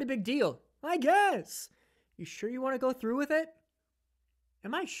lawsuit's a pretty big deal, I guess. You sure you want to go through with it?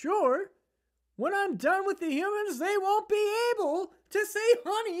 Am I sure? When I'm done with the humans, they won't be able to say,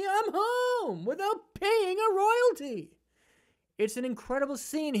 honey, I'm home, without paying a royalty. It's an incredible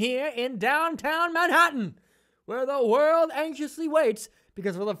scene here in downtown Manhattan, where the world anxiously waits,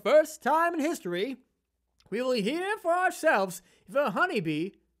 because for the first time in history, we will hear for ourselves if a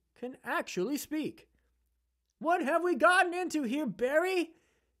honeybee can actually speak. What have we gotten into here, Barry?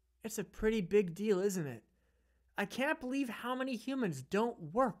 It's a pretty big deal, isn't it? I can't believe how many humans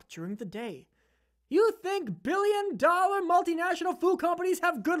don't work during the day. You think billion-dollar multinational food companies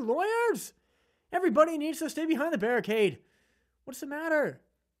have good lawyers? Everybody needs to stay behind the barricade. What's the matter?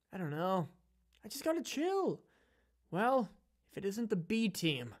 I don't know. I just gotta chill. Well, if it isn't the B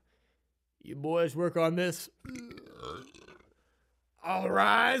team. You boys work on this. All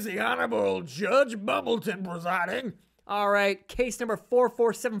rise, the Honorable Judge Bumbleton presiding. All right, case number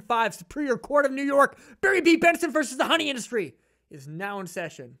 4475, Superior Court of New York, Barry B. Benson versus the honey industry, is now in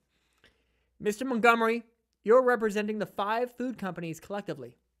session. Mr. Montgomery, you're representing the 5 food companies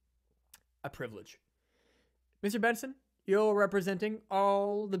collectively. A privilege. Mr. Benson, you're representing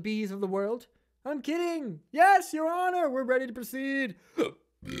all the bees of the world. I'm kidding. Yes, Your Honor, we're ready to proceed.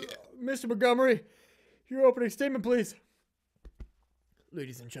 Mr. Montgomery, your opening statement, please.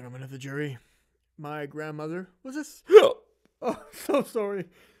 Ladies and gentlemen of the jury, my grandmother was Oh, so sorry.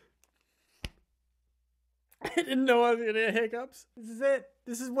 I didn't know I was gonna get hiccups. This is it.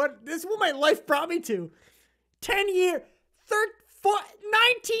 This is what my life brought me to. 10 years,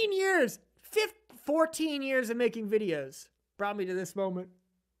 19 years, 14 years of making videos brought me to this moment.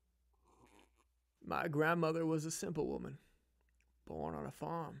 My grandmother was a simple woman, born on a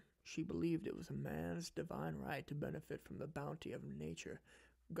farm. She believed it was a man's divine right to benefit from the bounty of nature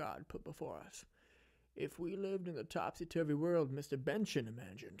God put before us. If we lived in the topsy-turvy world Mr. Benson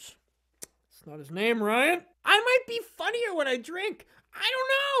imagines. It's not his name, Ryan. I might be funnier when I drink. I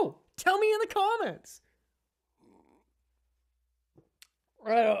don't know. Tell me in the comments.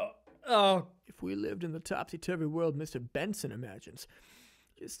 If we lived in the topsy-turvy world Mr. Benson imagines,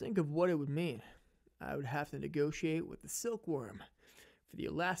 just think of what it would mean. I would have to negotiate with the silkworm for the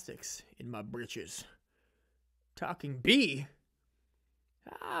elastics in my breeches. Talking bee?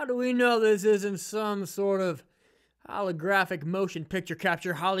 How do we know this isn't some sort of holographic motion picture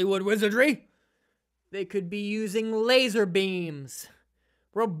capture Hollywood wizardry? They could be using laser beams,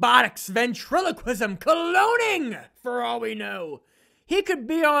 robotics, ventriloquism, cloning, for all we know. He could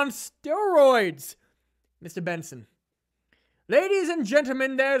be on steroids. Mr. Benson. Ladies and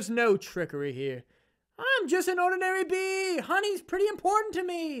gentlemen, there's no trickery here. I'm just an ordinary bee. Honey's pretty important to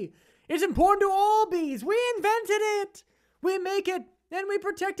me. It's important to all bees. We invented it. We make it and we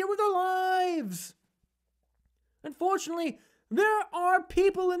protect it with our lives. Unfortunately, there are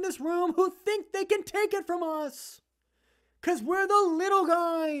people in this room who think they can take it from us. 'Cause we're the little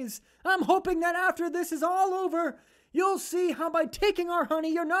guys. I'm hoping that after this is all over, you'll see how by taking our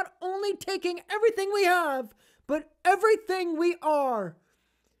honey, you're not only taking everything we have, but everything we are.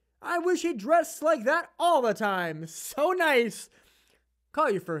 I wish he dressed like that all the time. So nice. Call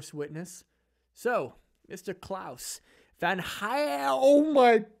your first witness. So, Mr. Klaus Van Heil. Oh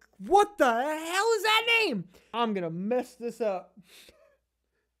my, what the hell is that name? I'm gonna mess this up.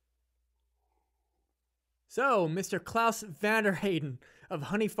 So, Mr. Klaus Vanderhayden of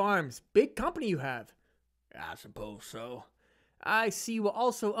Honey Farms. Big company you have. I suppose so. I see you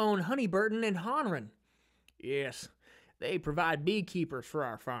also own Honeyburton and Honren. Yes, they provide beekeepers for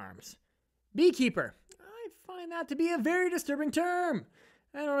our farms. Beekeeper. I find that to be a very disturbing term.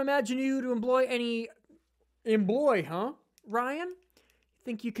 I don't imagine you to employ any... Employ, huh? Ryan? You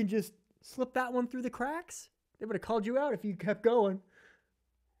think you can just slip that one through the cracks? They would have called you out if you kept going.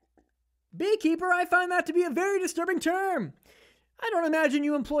 Beekeeper, I find that to be a very disturbing term. I don't imagine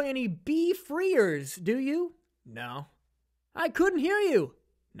you employ any bee freers, do you? No. I couldn't hear you.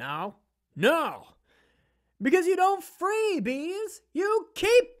 No. No. Because you don't free bees, you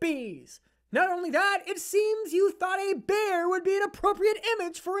keep bees. Not only that, it seems you thought a bear would be an appropriate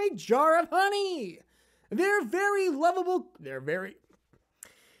image for a jar of honey. They're very lovable. They're very...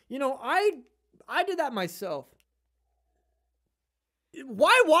 You know, I did that myself.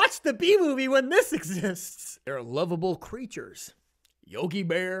 Why watch the bee movie when this exists? They're lovable creatures. Yogi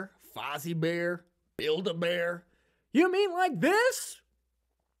Bear, Fozzie Bear, Build-A-Bear. You mean like this?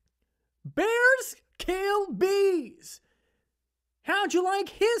 Bears kill bees. How'd you like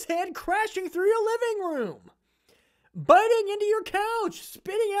his head crashing through your living room? Biting into your couch,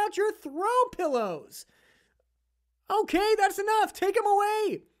 spitting out your throw pillows. Okay, that's enough. Take him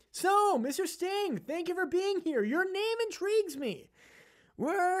away. So, Mr. Sting, thank you for being here. Your name intrigues me.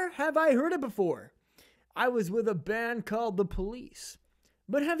 Where have I heard it before? I was with a band called The Police.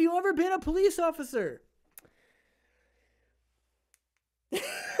 But have you ever been a police officer?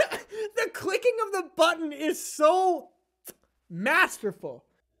 The clicking of the button is so masterful.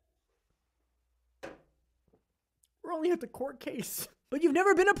 We're only at the court case. But you've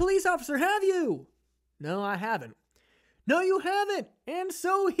never been a police officer, have you? No, I haven't. No, you haven't. And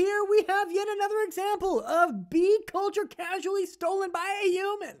so here we have yet another example of bee culture casually stolen by a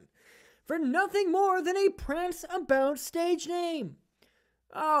human for nothing more than a prance-about stage name.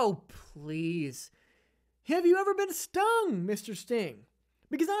 Oh, please. Have you ever been stung, Mr. Sting?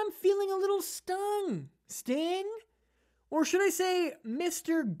 Because I'm feeling a little stung. Sting? Or should I say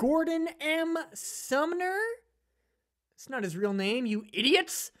Mr. Gordon M. Sumner? It's not his real name, you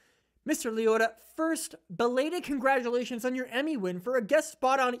idiots. Mr. Liotta, first, belated congratulations on your Emmy win for a guest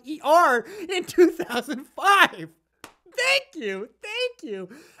spot on ER in 2005. Thank you, thank you.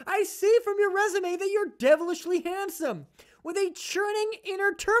 I see from your resume that you're devilishly handsome, with a churning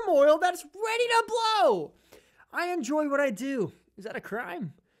inner turmoil that's ready to blow. I enjoy what I do. Is that a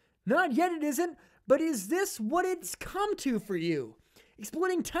crime? Not yet it isn't, but is this what it's come to for you?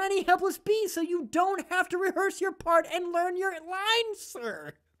 Exploiting tiny helpless bees so you don't have to rehearse your part and learn your lines,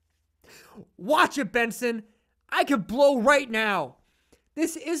 sir. Watch it, Benson. I could blow right now.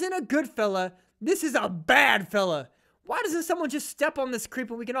 This isn't a good fella. This is a bad fella. Why doesn't someone just step on this creep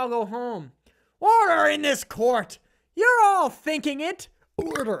and we can all go home? Order in this court. You're all thinking it.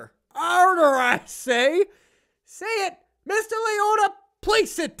 Order. Order, I say. Say it. Mr. Liotta,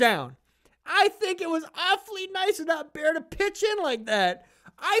 please sit down. I think it was awfully nice of that bear to pitch in like that.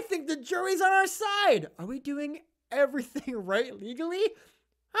 I think the jury's on our side. Are we doing everything right legally?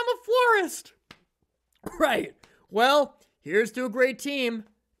 I'm a florist. Right. Well, here's to a great team.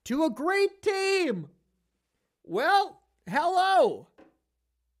 To a great team. Well, hello.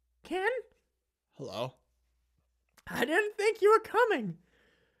 Ken? Hello. I didn't think you were coming.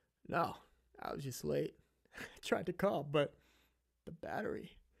 No, I was just late. I tried to call, but the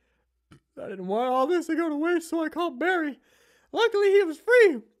battery. I didn't want all this to go to waste, so I called Barry. Luckily, he was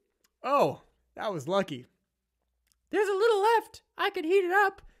free. Oh, that was lucky. There's a little left. I could heat it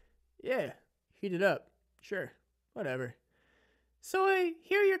up. Yeah, heat it up. Sure, whatever. So I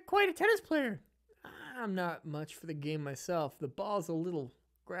hear you're quite a tennis player. I'm not much for the game myself. The ball's a little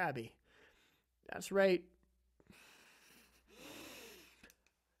grabby. That's right.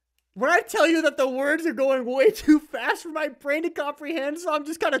 When I tell you that the words are going way too fast for my brain to comprehend, so I'm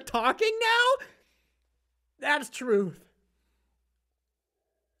just kind of talking now, that's truth.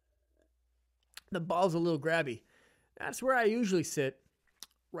 The ball's a little grabby. That's where I usually sit.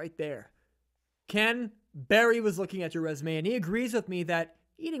 Right there. Ken, Barry was looking at your resume and he agrees with me that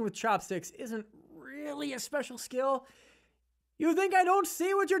eating with chopsticks isn't really a special skill. You think I don't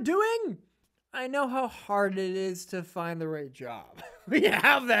see what you're doing? I know how hard it is to find the right job. We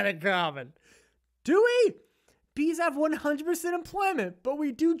have that in common. Do we? Bees have 100% employment, but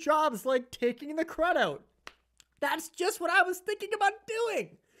we do jobs like taking the crud out. That's just what I was thinking about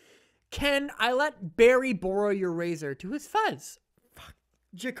doing. Ken, I let Barry borrow your razor to his fuzz. Fuck.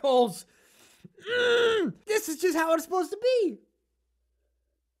 Jacols. This is just how it's supposed to be.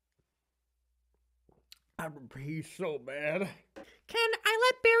 I'm he's so bad. Ken,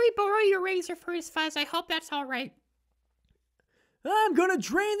 I let Barry borrow your razor for his fuzz. I hope that's all right. I'm gonna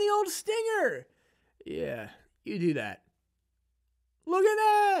drain the old stinger. Yeah, you do that. Look at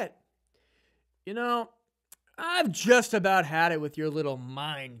that. You know, I've just about had it with your little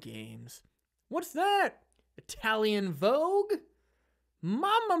mind games. What's that? Italian Vogue?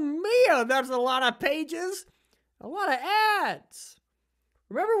 Mamma mia, that's a lot of pages. A lot of ads.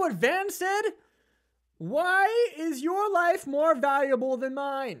 Remember what Van said? Why is your life more valuable than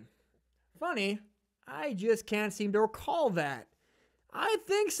mine? Funny, I just can't seem to recall that. I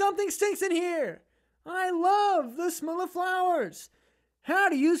think something stinks in here. I love the smell of flowers. How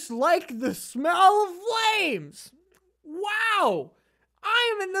do you like the smell of flames? Wow,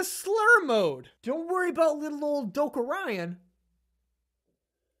 I am in the slur mode. Don't worry about little old DokaRyan.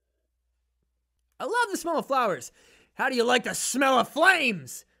 I love the smell of flowers. How do you like the smell of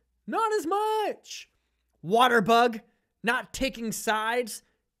flames? Not as much. Waterbug, not taking sides.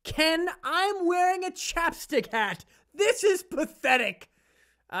 Ken, I'm wearing a chapstick hat. This is pathetic.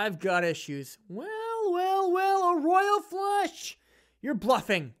 I've got issues. Well, a royal flush. You're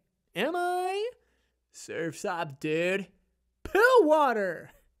bluffing. Am I? Surf's up, dude. Pill water.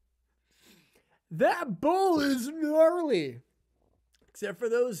 That bowl is gnarly. Except for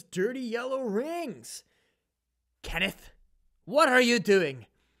those dirty yellow rings. Kenneth, what are you doing?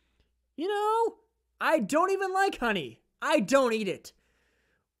 You know, I don't even like honey. I don't eat it.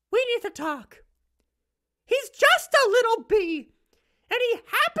 We need to talk. He's just a little bee, and he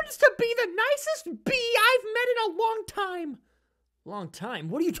happens to be the nicest bee I've met in a long time. Long time?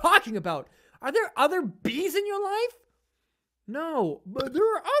 What are you talking about? Are there other bees in your life? No, but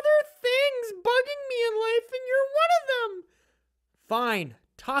there are other things bugging me in life, and you're one of them. Fine.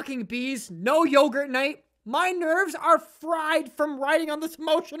 Talking bees, no yogurt night. My nerves are fried from riding on this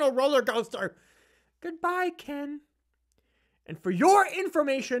emotional roller coaster. Goodbye, Ken. And for your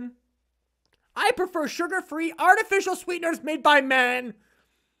information, I prefer sugar-free artificial sweeteners made by men.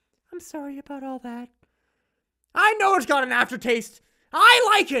 I'm sorry about all that. I know it's got an aftertaste.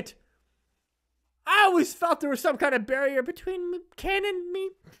 I like it. I always felt there was some kind of barrier between Ken and me.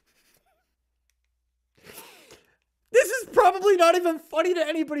 This is probably not even funny to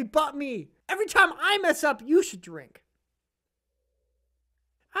anybody but me. Every time I mess up, you should drink.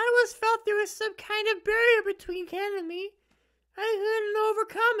 I always felt there was some kind of barrier between Ken and me. I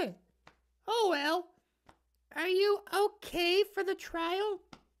couldn't overcome it. Oh well. Are you okay for the trial?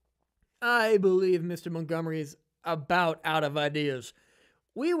 I believe Mr. Montgomery is about out of ideas.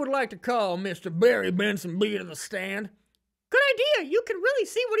 We would like to call Mr. Barry Benson B to the stand. Good idea. You can really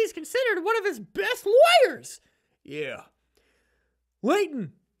see what he's considered one of his best lawyers. Yeah.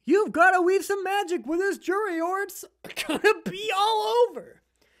 Leighton, you've got to weave some magic with this jury or it's gonna be all over.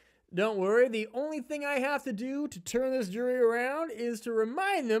 Don't worry, the only thing I have to do to turn this jury around is to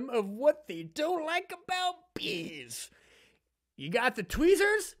remind them of what they don't like about bees. You got the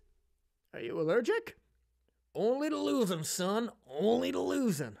tweezers? Are you allergic? Only to lose 'em, son. Only to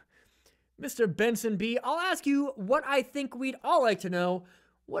lose 'em. Mr. Benson B., I'll ask you what I think we'd all like to know.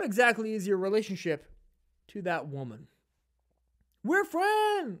 What exactly is your relationship to that woman? We're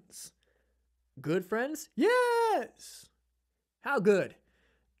friends. Good friends? Yes. How good?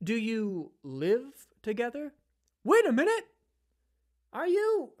 Do you live together? Wait a minute. Are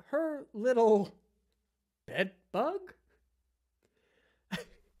you her little bed bug?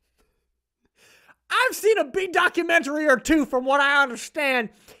 I've seen a bee documentary or two from what I understand.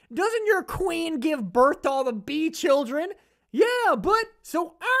 Doesn't your queen give birth to all the bee children? Yeah, but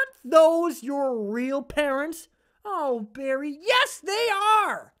so aren't those your real parents? Oh, Barry, yes, they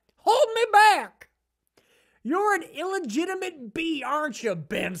are. Hold me back. You're an illegitimate bee, aren't you,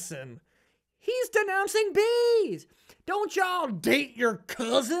 Benson? He's denouncing bees. Don't y'all date your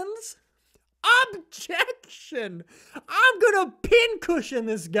cousins? Objection. I'm gonna pincushion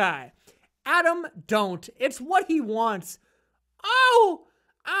this guy. Adam, don't. It's what he wants. Oh,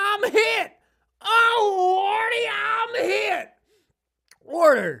 I'm hit. Oh, Lordy, I'm hit.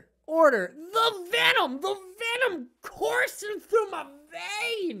 Order. Order. The venom coursing through my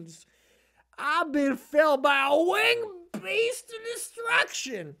veins. I've been felled by a winged beast of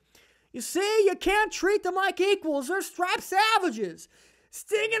destruction. You see, you can't treat them like equals. They're striped savages.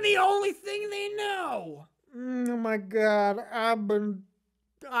 Stinging the only thing they know. Oh my God, I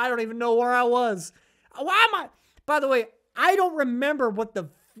don't even know where I was. Why am I? By the way, I don't remember what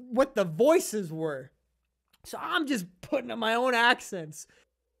the voices were. So I'm just putting in my own accents.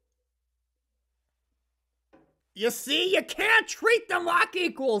 You see, you can't treat them like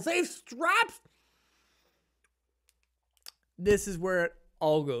equals. They've straps. This is where it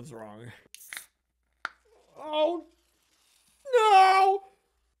all goes wrong. Oh, no.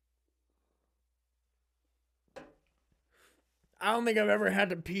 I don't think I've ever had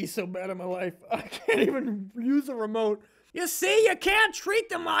to pee so bad in my life. I can't even use a remote. You see, you can't treat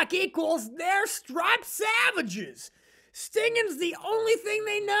them like equals. They're striped savages. Stinging's the only thing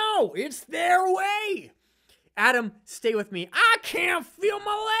they know. It's their way. Adam, stay with me. I can't feel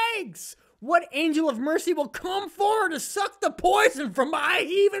my legs. What angel of mercy will come forward to suck the poison from my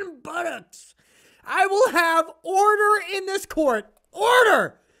heaving buttocks? I will have order in this court.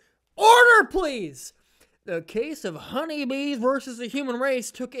 Order! Order, please! The case of honeybees versus the human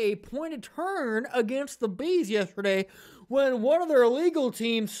race took a pointed turn against the bees yesterday when one of their legal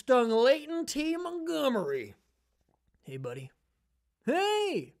teams stung Leighton T. Montgomery. Hey, buddy.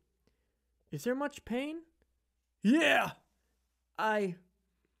 Hey! Is there much pain? Yeah! I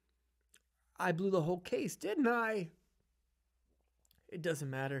blew the whole case, didn't I? It doesn't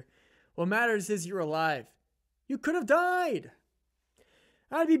matter. What matters is you're alive. You could have died.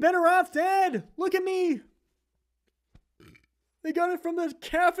 I'd be better off dead. Look at me. They got it from the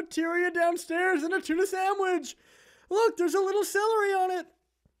cafeteria downstairs in a tuna sandwich. Look, there's a little celery on it.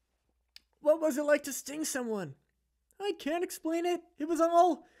 What was it like to sting someone? I can't explain it. It was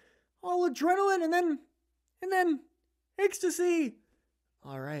all adrenaline and then ecstasy.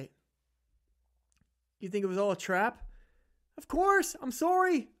 All right. You think it was all a trap? Of course. I'm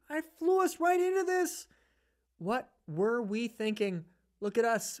sorry. I flew us right into this. What were we thinking? Look at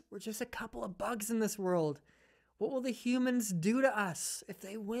us. We're just a couple of bugs in this world. What will the humans do to us if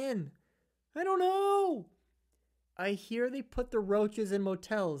they win? I don't know. I hear they put the roaches in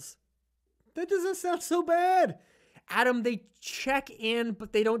motels. That doesn't sound so bad. Adam, they check in,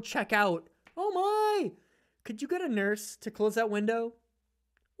 but they don't check out. Oh my. Could you get a nurse to close that window?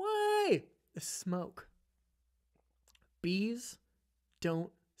 Why? The smoke. Bees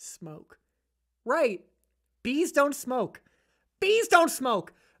don't smoke. Right. Bees don't smoke. Bees don't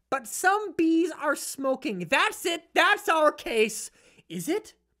smoke. But some bees are smoking. That's it. That's our case. Is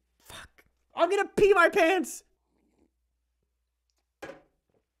it? Fuck. I'm gonna pee my pants.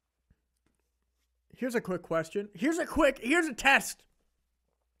 Here's a quick question. Here's a test.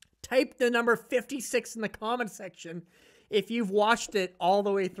 Type the number 56 in the comment section if you've watched it all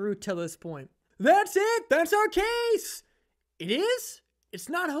the way through till this point. That's it. That's our case. It is? It's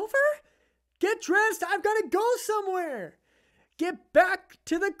not over? Get dressed. I've got to go somewhere. Get back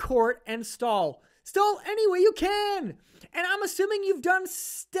to the court and stall. Stall any way you can. And I'm assuming you've done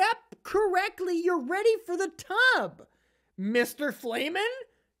step correctly. You're ready for the tub. Mr. Flamin?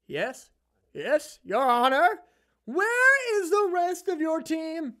 Yes. Yes, Your Honor. Where is the rest of your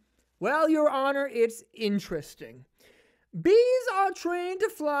team? Well, Your Honor, it's interesting. Bees are trained to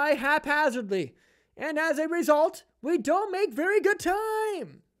fly haphazardly, and as a result, we don't make very good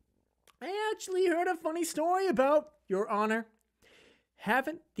time. I actually heard a funny story about, Your Honor.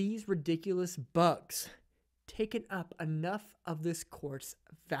 Haven't these ridiculous bugs taken up enough of this court's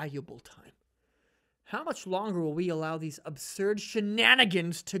valuable time? How much longer will we allow these absurd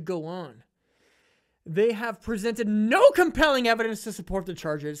shenanigans to go on? They have presented no compelling evidence to support the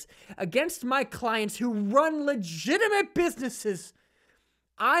charges against my clients who run legitimate businesses.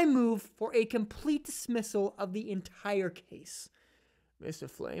 I move for a complete dismissal of the entire case. Mr.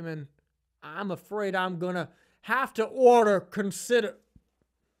 Flamin, I'm afraid I'm gonna have to consider.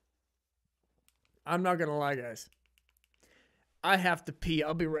 I'm not gonna lie, guys. I have to pee.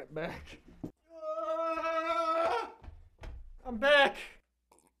 I'll be right back. I'm back.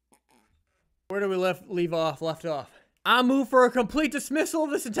 Where do we left off? I move for a complete dismissal of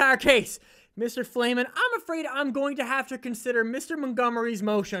this entire case. Mr. Flamin, I'm afraid I'm going to have to consider Mr. Montgomery's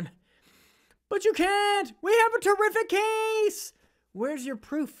motion. But you can't. We have a terrific case. Where's your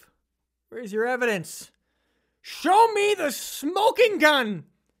proof? Where's your evidence? Show me the smoking gun.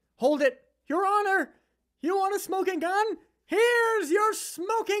 Hold it. Your Honor, you want a smoking gun? Here's your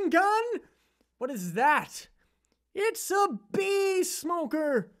smoking gun. What is that? It's a bee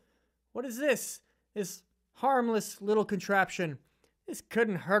smoker. What is this? This harmless little contraption. This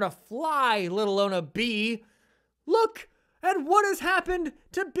couldn't hurt a fly, let alone a bee. Look at what has happened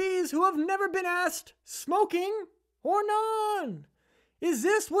to bees who have never been asked, smoking or none. Is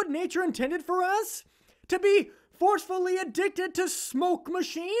this what nature intended for us? To be forcefully addicted to smoke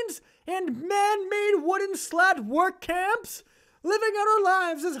machines and man-made wooden slat work camps? Living out our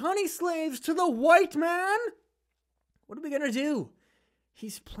lives as honey slaves to the white man? What are we gonna do?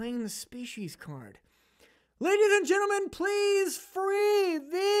 He's playing the species card. Ladies and gentlemen, please free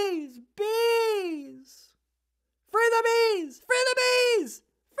these bees! Free the bees! Free the bees!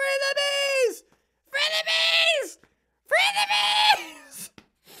 Free the bees! Free the bees! Free the bees!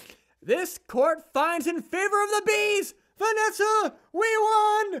 This court finds in favor of the bees! Vanessa, we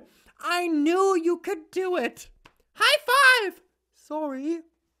won! I knew you could do it! High five! Sorry.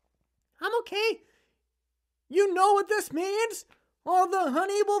 I'm okay. You know what this means? All the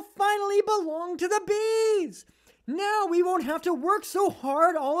honey will finally belong to the bees. Now we won't have to work so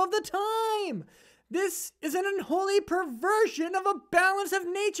hard all of the time. This is an unholy perversion of a balance of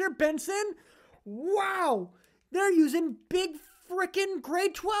nature, Benson. Wow. They're using big frickin'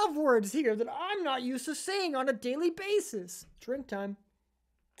 grade 12 words here that I'm not used to saying on a daily basis. Drink time.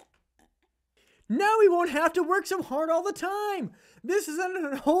 Now we won't have to work so hard all the time. This is an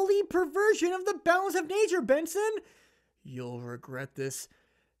unholy perversion of the balance of nature, Benson. You'll regret this.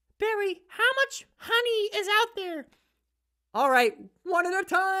 Barry, how much honey is out there? All right, one at a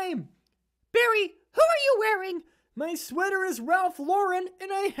time. Barry, who are you wearing? My sweater is Ralph Lauren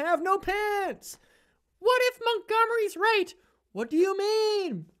and I have no pants. What if Montgomery's right? What do you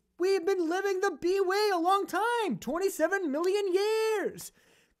mean? We've been living the bee way a long time, 27 million years.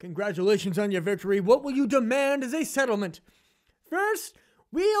 Congratulations on your victory. What will you demand as a settlement? First,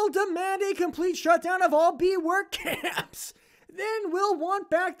 we'll demand a complete shutdown of all bee work camps. Then we'll want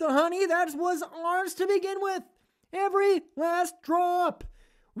back the honey that was ours to begin with. Every last drop.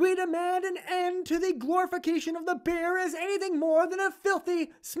 We demand an end to the glorification of the bear as anything more than a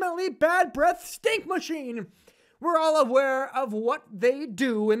filthy, smelly, bad breath stink machine. We're all aware of what they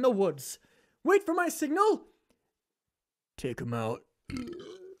do in the woods. Wait for my signal. Take him out.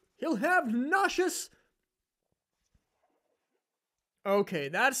 He'll have nauseous... Okay,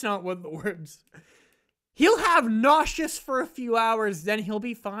 that's not what the words... He'll have nauseous for a few hours, then he'll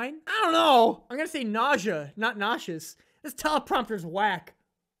be fine? I don't know. I'm gonna say nausea, not nauseous. This teleprompter's whack.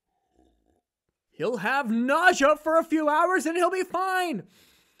 He'll have nausea for a few hours and he'll be fine.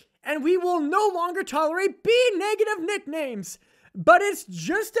 And we will no longer tolerate B-negative nicknames. But it's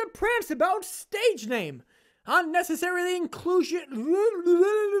just a prance about stage name. Unnecessarily inclusion...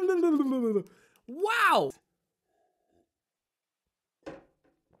 Wow!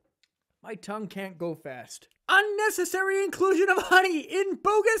 My tongue can't go fast. Unnecessary inclusion of honey in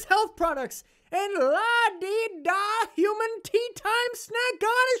bogus health products and la-dee-da human tea time snack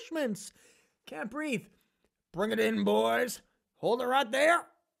garnishments. Can't breathe. Bring it in, boys. Hold it right there.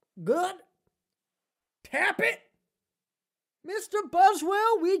 Good. Tap it. Mr.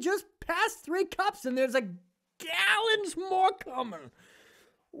 Buswell, we just passed 3 cups and there's a gallons more coming.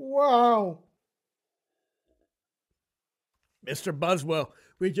 Wow. Mr. Buswell,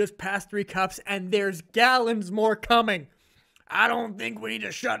 we just passed 3 cups and there's gallons more coming. I don't think we need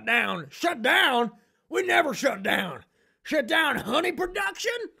to shut down. Shut down? We never shut down. Shut down honey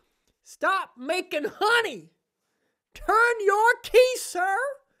production? Stop making honey. Turn your key, sir.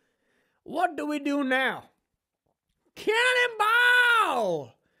 What do we do now?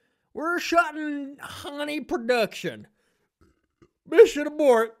 Cannonball! We're shutting honey production. Mission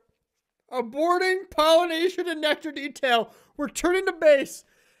abort. Aborting pollination and nectar detail. We're turning to base.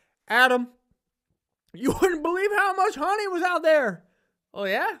 Adam, you wouldn't believe how much honey was out there. Oh,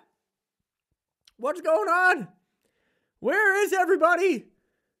 yeah? What's going on? Where is everybody?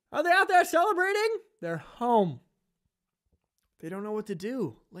 Are they out there celebrating? They're home. They don't know what to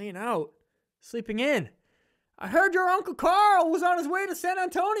do. Laying out. Sleeping in. I heard your Uncle Carl was on his way to San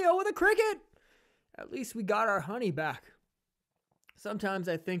Antonio with a cricket. At least we got our honey back. Sometimes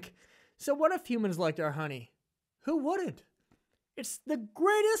I think, so what if humans liked our honey? Who wouldn't? It's the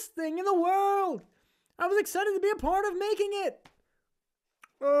greatest thing in the world. I was excited to be a part of making it.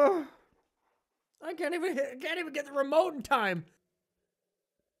 Ugh. I can't even get the remote in time.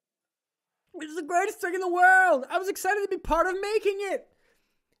 It's the greatest thing in the world. I was excited to be part of making it.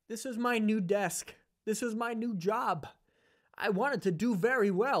 This is my new desk. This is my new job. I wanted to do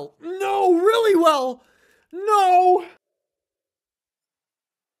very well. No, really well. No.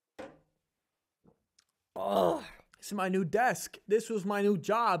 Oh, this is my new desk. This was my new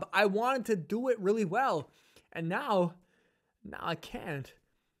job. I wanted to do it really well. And now I can't.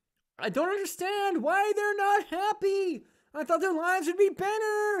 I don't understand why they're not happy. I thought their lives would be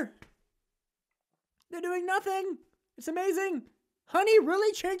better. They're doing nothing. It's amazing. Honey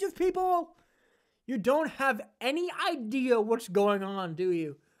really changes people. You don't have any idea what's going on, do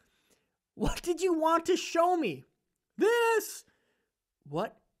you? What did you want to show me? This.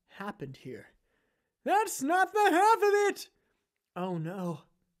 What happened here? That's not the half of it. Oh no.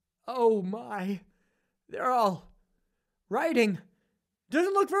 Oh my. They're all writing.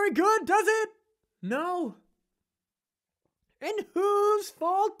 Doesn't look very good, does it? No. And whose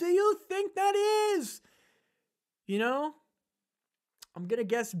fault do you think that is? You know, I'm gonna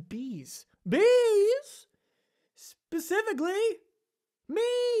guess B's. B's? Specifically,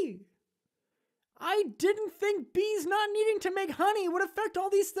 me. I didn't think bees not needing to make honey would affect all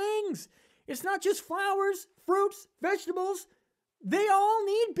these things. It's not just flowers, fruits, vegetables. They all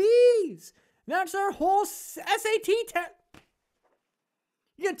need bees. That's our whole SAT test.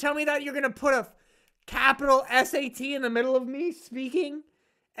 You gonna tell me that you're gonna put a capital SAT in the middle of me speaking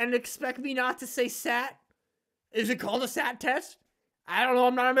and expect me not to say SAT? Is it called a SAT test? I don't know,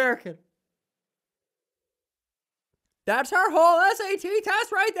 I'm not American. That's our whole SAT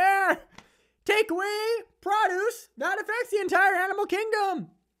test right there. Take away produce that affects the entire animal kingdom.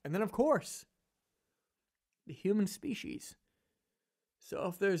 And then, of course, the human species. So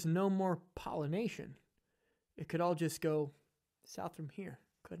if there's no more pollination, it could all just go south from here,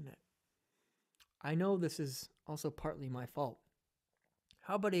 couldn't it? I know this is also partly my fault.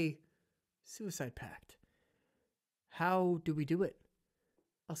 How about a suicide pact? How do we do it?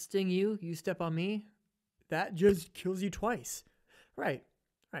 I'll sting you, you step on me. That just kills you twice. Right.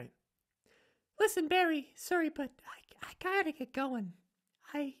 Listen, Barry, sorry, but I gotta get going.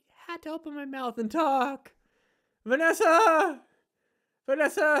 I had to open my mouth and talk. Vanessa,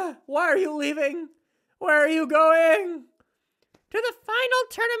 why are you leaving? Where are you going? To the final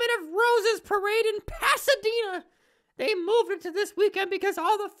Tournament of Roses parade in Pasadena. They moved it to this weekend because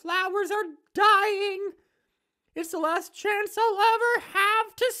all the flowers are dying. It's the last chance I'll ever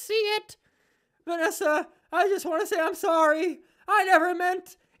have to see it. Vanessa, I just want to say I'm sorry. I never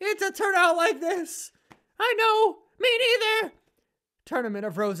meant it to turn out like this. I know, me neither. Tournament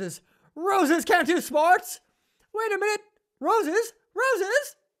of Roses. Roses can't do sports. Wait a minute. Roses?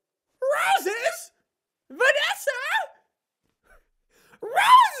 Vanessa?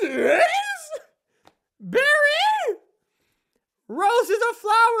 Roses? Barry? Roses are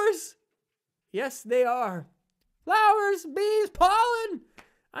flowers. Yes, they are. Flowers, bees, pollen.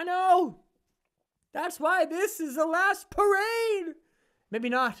 I know. That's why this is the last parade. Maybe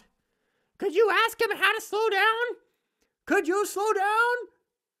not. Could you ask him how to slow down? Could you slow down?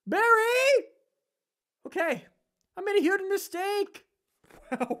 Barry? Okay, I made a huge mistake.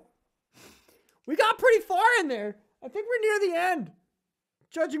 Wow. We got pretty far in there. I think we're near the end,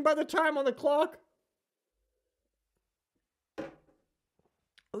 judging by the time on the clock.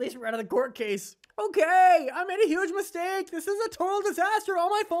 At least we're out of the court case. Okay, I made a huge mistake. This is a total disaster, all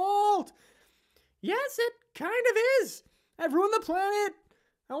my fault. Yes, it kind of is. I've ruined the planet.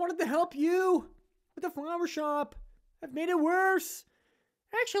 I wanted to help you with the flower shop. I've made it worse.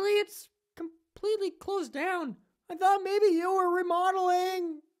 Actually, it's completely closed down. I thought maybe you were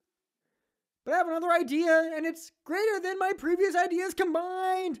remodeling. But I have another idea, and it's greater than my previous ideas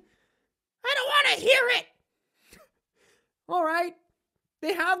combined. I don't want to hear it. All right.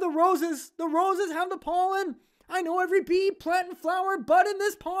 They have the roses. The roses have the pollen. I know every bee, plant, and flower bud in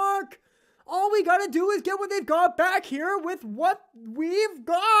this park. All we gotta do is get what they've got back here with what we've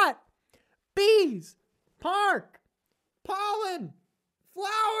got. Bees, park, pollen,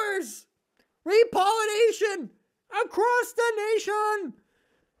 flowers, repollination across the nation.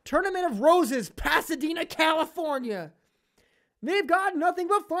 Tournament of Roses, Pasadena, California. They've got nothing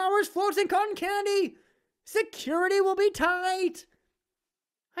but flowers, floats, and cotton candy. Security will be tight.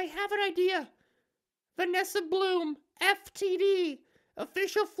 I have an idea. Vanessa Bloom, FTD.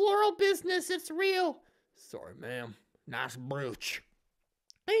 Official floral business, it's real. Sorry, ma'am. Nice brooch.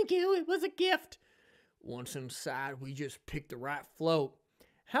 Thank you, it was a gift. Once inside, we just picked the right float.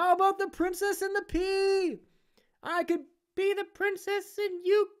 How about the princess and the pea? I could be the princess and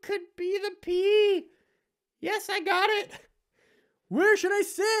you could be the pea. Yes, I got it. Where should I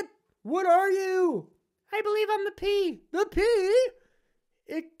sit? What are you? I believe I'm the pea. The pea?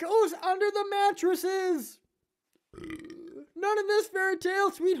 It goes under the mattresses. None in this fairy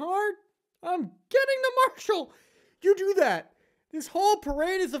tale, sweetheart. I'm getting the marshal. You do that. This whole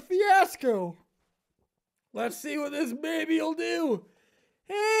parade is a fiasco. Let's see what this baby'll do.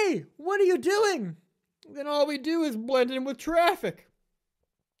 Hey, what are you doing? Then all we do is blend in with traffic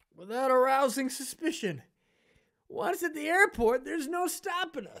without arousing suspicion. Once at the airport, there's no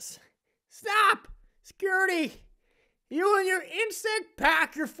stopping us. Stop! Security! You and your insect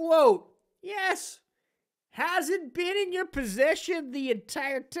pack your float. Yes. Has it been in your possession the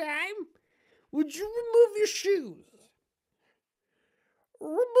entire time? Would you remove your shoes?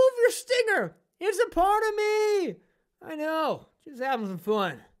 Remove your stinger. It's a part of me. I know. Just having some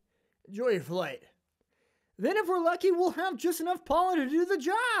fun. Enjoy your flight. Then if we're lucky, we'll have just enough pollen to do the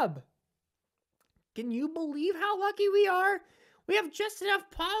job. Can you believe how lucky we are? We have just enough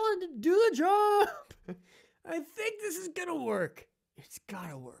pollen to do the job. I think this is gonna work. It's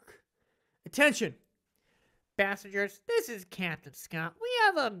gotta work. Attention. Passengers, this is Captain Scott. We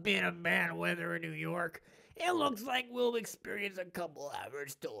have a bit of bad weather in New York. It looks like we'll experience a couple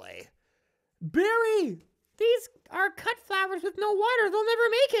hours delay. Barry! These are cut flowers with no water. They'll never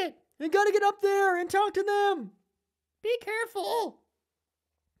make it. You gotta get up there and talk to them. Be careful.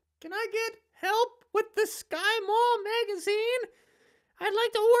 Can I get Help with the Sky Mall magazine? I'd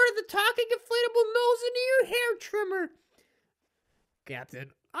like to order the talking inflatable nose and ear hair trimmer.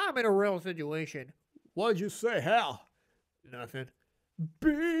 Captain, I'm in a real situation. What'd you say, Hal? Nothing.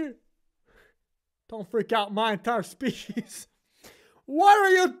 B. Don't freak out my entire species. What are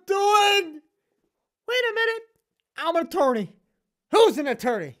you doing? Wait a minute. I'm an attorney. Who's an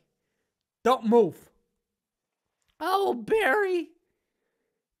attorney? Don't move. Oh, Barry.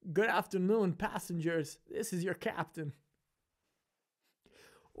 Good afternoon, passengers. This is your captain.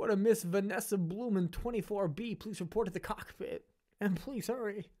 What a Miss Vanessa Bloom in 24B. Please report to the cockpit. And please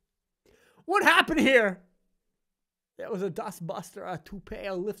hurry. What happened here? There was a dust buster, a toupee,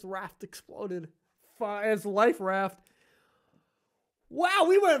 a lift raft exploded. Fire's life raft. Wow,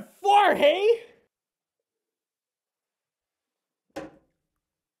 we went far, hey?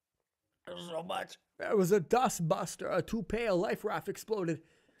 There's so much. There was a dust buster, a toupee, a life raft exploded.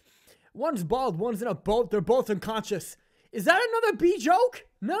 One's bald, one's in a boat. They're both unconscious. Is that another B joke?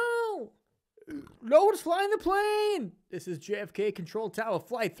 No. No one's flying the plane. This is JFK Control Tower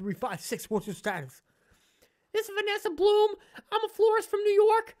Flight 356. What's your status? This is Vanessa Bloom. I'm a florist from New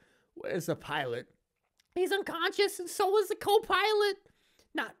York. Where's the pilot? He's unconscious, and so is the co-pilot.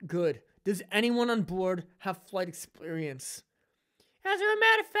 Not good. Does anyone on board have flight experience? As a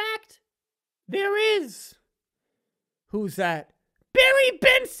matter of fact, there is. Who's that? Barry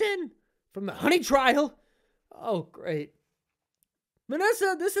Benson! From the honey trial? Oh, great.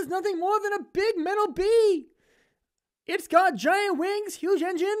 Vanessa, this is nothing more than a big metal bee. It's got giant wings, huge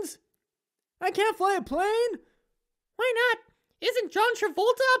engines. I can't fly a plane. Why not? Isn't John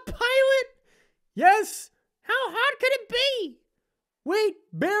Travolta a pilot? Yes. How hard could it be? Wait,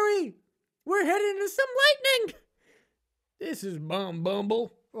 Barry. We're heading into some lightning. This is Bomb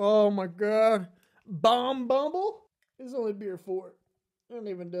Bumble. Oh my God. Bomb Bumble? There's only beer 4. I'm not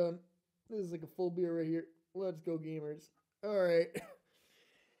even done. This is like a full beer right here. Let's go, gamers. All right.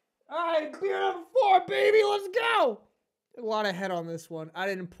 All right, beer number 4, baby. Let's go. A lot of head on this one. I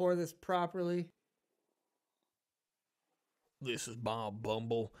didn't pour this properly. This is Bob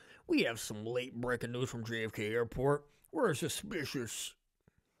Bumble. We have some late breaking news from JFK Airport. We're suspicious.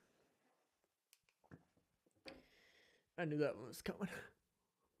 I knew that one was coming.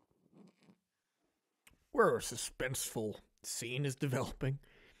 Where a suspenseful scene is developing.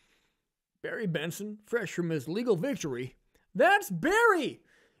 Barry Benson, fresh from his legal victory, that's Barry,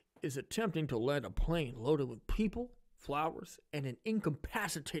 is attempting to land a plane loaded with people, flowers, and an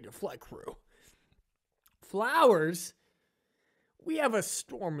incapacitated flight crew. Flowers? We have a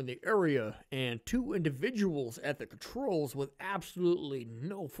storm in the area and 2 individuals at the controls with absolutely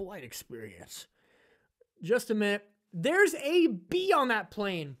no flight experience. Just a minute. There's a bee on that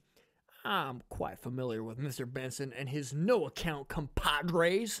plane. I'm quite familiar with Mr. Benson and his no-account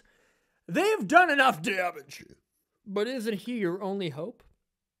compadres. They've done enough damage. But isn't he your only hope?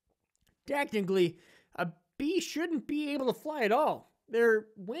 Technically, a bee shouldn't be able to fly at all. Their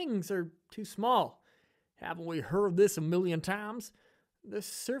wings are too small. Haven't we heard this a million times? The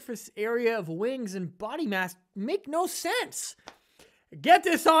surface area of wings and body mass make no sense. Get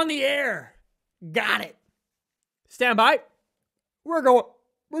this on the air. Got it. Stand by. We're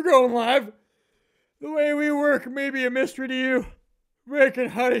going live. The way we work may be a mystery to you. Making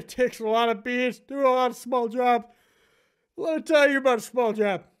honey takes a lot of bees, do a lot of small jobs. Let me tell you about a small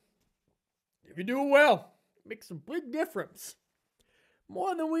job. If you do it well, it makes a big difference.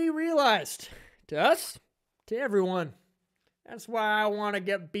 More than we realized. To us, to everyone. That's why I want to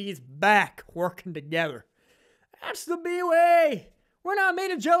get bees back working together. That's the bee way. We're not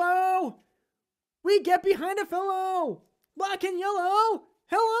made of jello. We get behind a fellow. Black and yellow.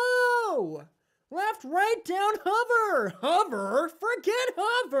 Hello. Left, right, down, hover. Hover? Forget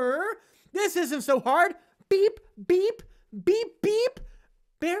hover. This isn't so hard. Beep, beep, beep, beep.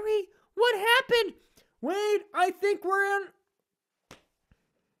 Barry, what happened? Wait, I think we're in...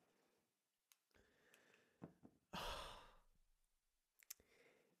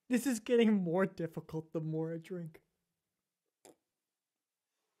 This is getting more difficult the more I drink.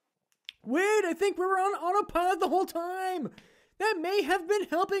 Wait, I think we were on autopilot the whole time. That may have been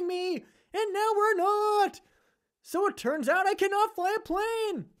helping me, and now we're not. So it turns out I cannot fly a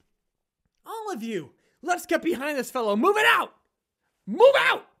plane. All of you, let's get behind this fellow. Move it out. Move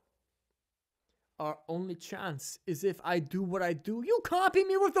out. Our only chance is if I do what I do. You copy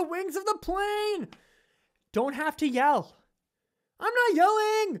me with the wings of the plane. Don't have to yell. I'm not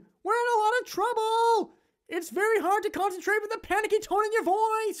yelling. We're in a lot of trouble. It's very hard to concentrate with a panicky tone in your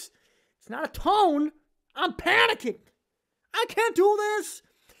voice. It's not a tone. I'm panicking. I can't do this.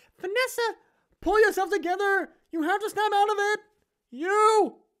 Vanessa, pull yourself together. You have to snap out of it.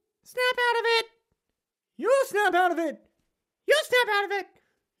 You snap out of it. You snap out of it. You snap out of it.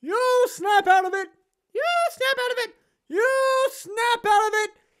 You snap out of it. You snap out of it. You snap out of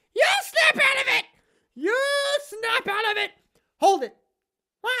it. You snap out of it. You snap out of it. Hold it.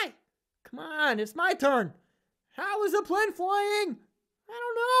 Why? Come on, it's my turn. How is the plane flying? I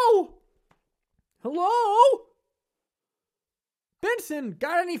don't know. Hello? Benson,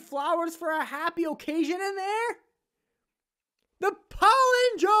 got any flowers for a happy occasion in there? The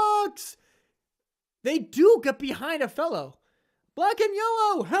pollen jugs! They do get behind a fellow. Black and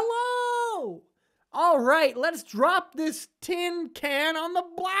yellow, hello! All right, let's drop this tin can on the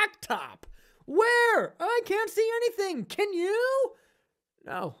blacktop. Where? I can't see anything. Can you?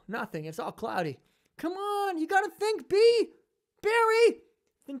 No, nothing. It's all cloudy. Come on, you gotta think B. Barry!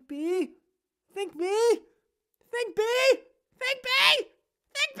 Think B. Think B. Think B. Think B.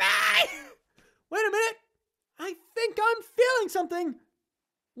 Think B. Wait a minute. I think I'm feeling something.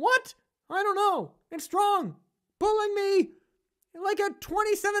 What? I don't know. It's strong. Pulling me. Like a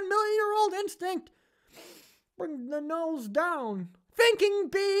 27-million-year-old instinct. Bring the nose down. Thinking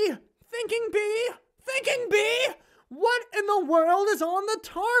B. Thinking B. Thinking B. What in the world is on the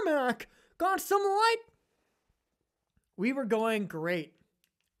tarmac? Got some light? We were going great.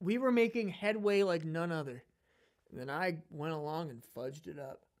 We were making headway like none other. And then I went along and fudged it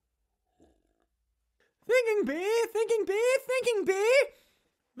up. Thinking B, thinking B, thinking B.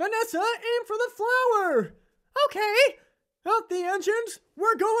 Vanessa, aim for the flower. Okay. Out the engines.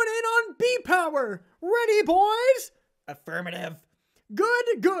 We're going in on B power. Ready, boys? Affirmative.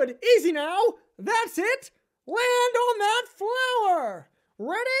 Good, good. Easy now. That's it. Land on that flower.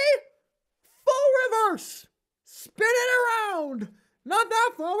 Ready? Full reverse. Spin it around. Not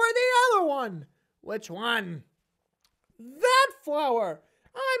that flower, the other one. Which one? That flower.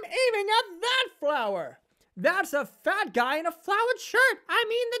 I'm aiming at that flower. That's a fat guy in a flowered shirt. I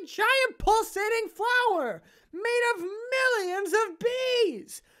mean the giant pulsating flower made of millions of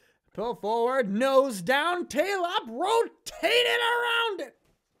bees. Pull forward, nose down, tail up, rotate it around it.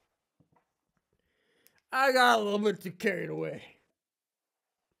 I got a little bit too carried away.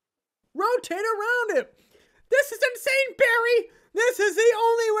 Rotate around it. This is insane, Barry. This is the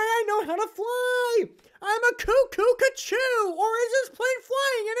only way I know how to fly. I'm a cuckoo-ca-choo, or is this plane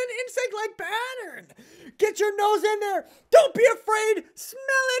flying in an insect-like pattern? Get your nose in there. Don't be afraid.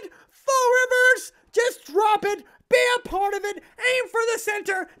 Smell it. Full reverse. Just drop it. Be a part of it. Aim for the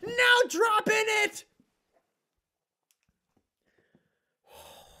center. Now drop in it.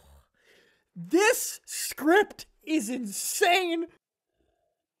 This script is insane.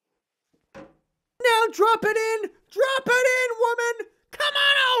 Now drop it in. Drop it in, woman. Come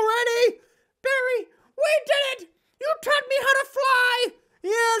on already. Barry, we did it. You taught me how to fly.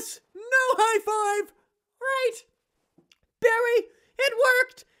 Yes. No high five. Right. Barry, it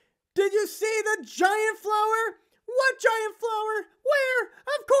worked. Did you see the giant flower? What giant flower? Where?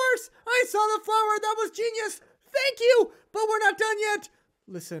 Of course. I saw the flower. That was genius. Thank you. But we're not done yet.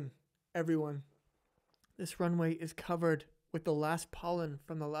 Listen, everyone. This runway is covered with the last pollen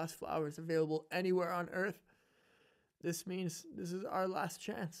from the last flowers available anywhere on Earth. This means this is our last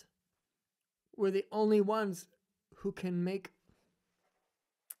chance. We're the only ones who can make...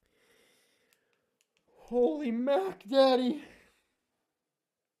 Holy Mac, Daddy.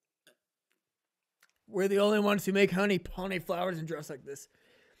 We're the only ones who make honey flowers and dress like this.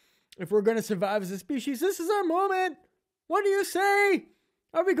 If we're going to survive as a species, this is our moment. What do you say?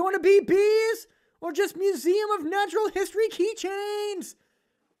 Are we going to be bees? Or just Museum of Natural History keychains?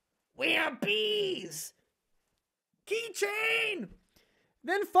 We are bees. Keychain.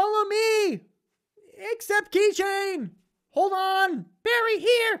 Then follow me. Except keychain. Hold on. Barry,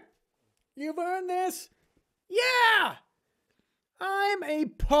 here. You've earned this. Yeah. I'm a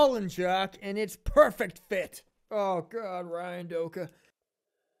pollen jock, and it's perfect fit. Oh, God, Ryan Doka.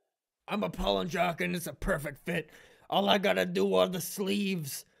 I'm a pollen jock and it's a perfect fit. All I gotta do are the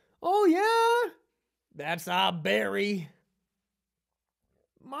sleeves. Oh, yeah? That's our Barry.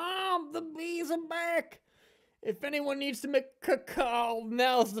 Mom, the bees are back. If anyone needs to make a call,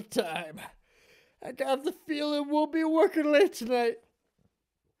 now's the time. I got the feeling we'll be working late tonight.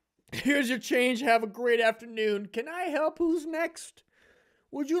 Here's your change. Have a great afternoon. Can I help? Who's next?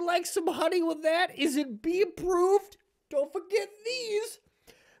 Would you like some honey with that? Is it bee approved? Don't forget these.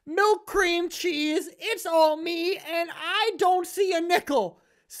 Milk, cream, cheese. It's all me, and I don't see a nickel.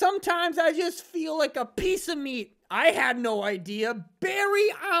 Sometimes I just feel like a piece of meat. I had no idea. Barry,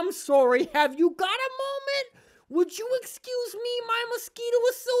 I'm sorry. Have you got a moment? Would you excuse me? My mosquito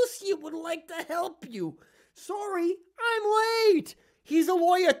associate would like to help you. Sorry, I'm late. He's a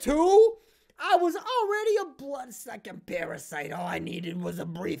lawyer too? I was already a blood-sucking parasite. All I needed was a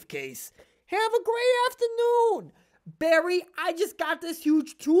briefcase. Have a great afternoon. Barry, I just got this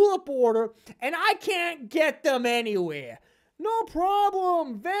huge tulip order, and I can't get them anywhere. No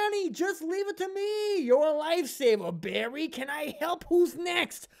problem. Vanny, just leave it to me. You're a lifesaver, Barry. Can I help? Who's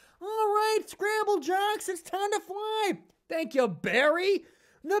next? All right, Scramble Jocks, it's time to fly. Thank you, Barry.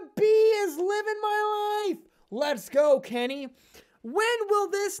 The bee is living my life. Let's go, Kenny. When will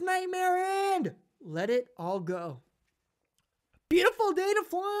this nightmare end? Let it all go. Beautiful day to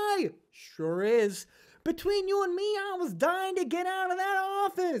fly. Sure is. Between you and me, I was dying to get out of that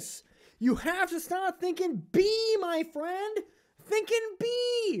office. You have to start thinking bee, my friend. Thinking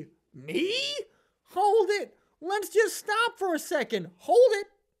bee. Me? Hold it. Let's just stop for a second. Hold it.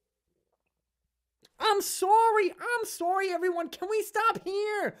 I'm sorry, everyone. Can we stop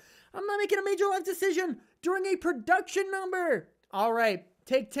here? I'm not making a major life decision during a production number. All right,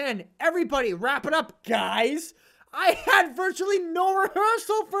 take 10. Everybody, wrap it up, guys. I had virtually no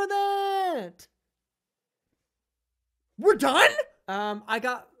rehearsal for that. We're done? I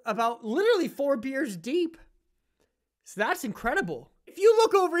got about literally 4 beers deep. So that's incredible. If you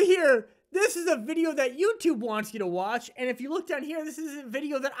look over here, this is a video that YouTube wants you to watch. And if you look down here, this is a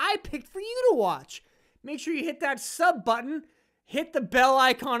video that I picked for you to watch. Make sure you hit that sub button. Hit the bell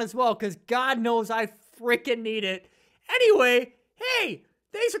icon as well, because God knows I freaking need it. Anyway, hey,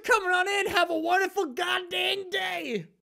 thanks for coming on in. Have a wonderful goddamn day.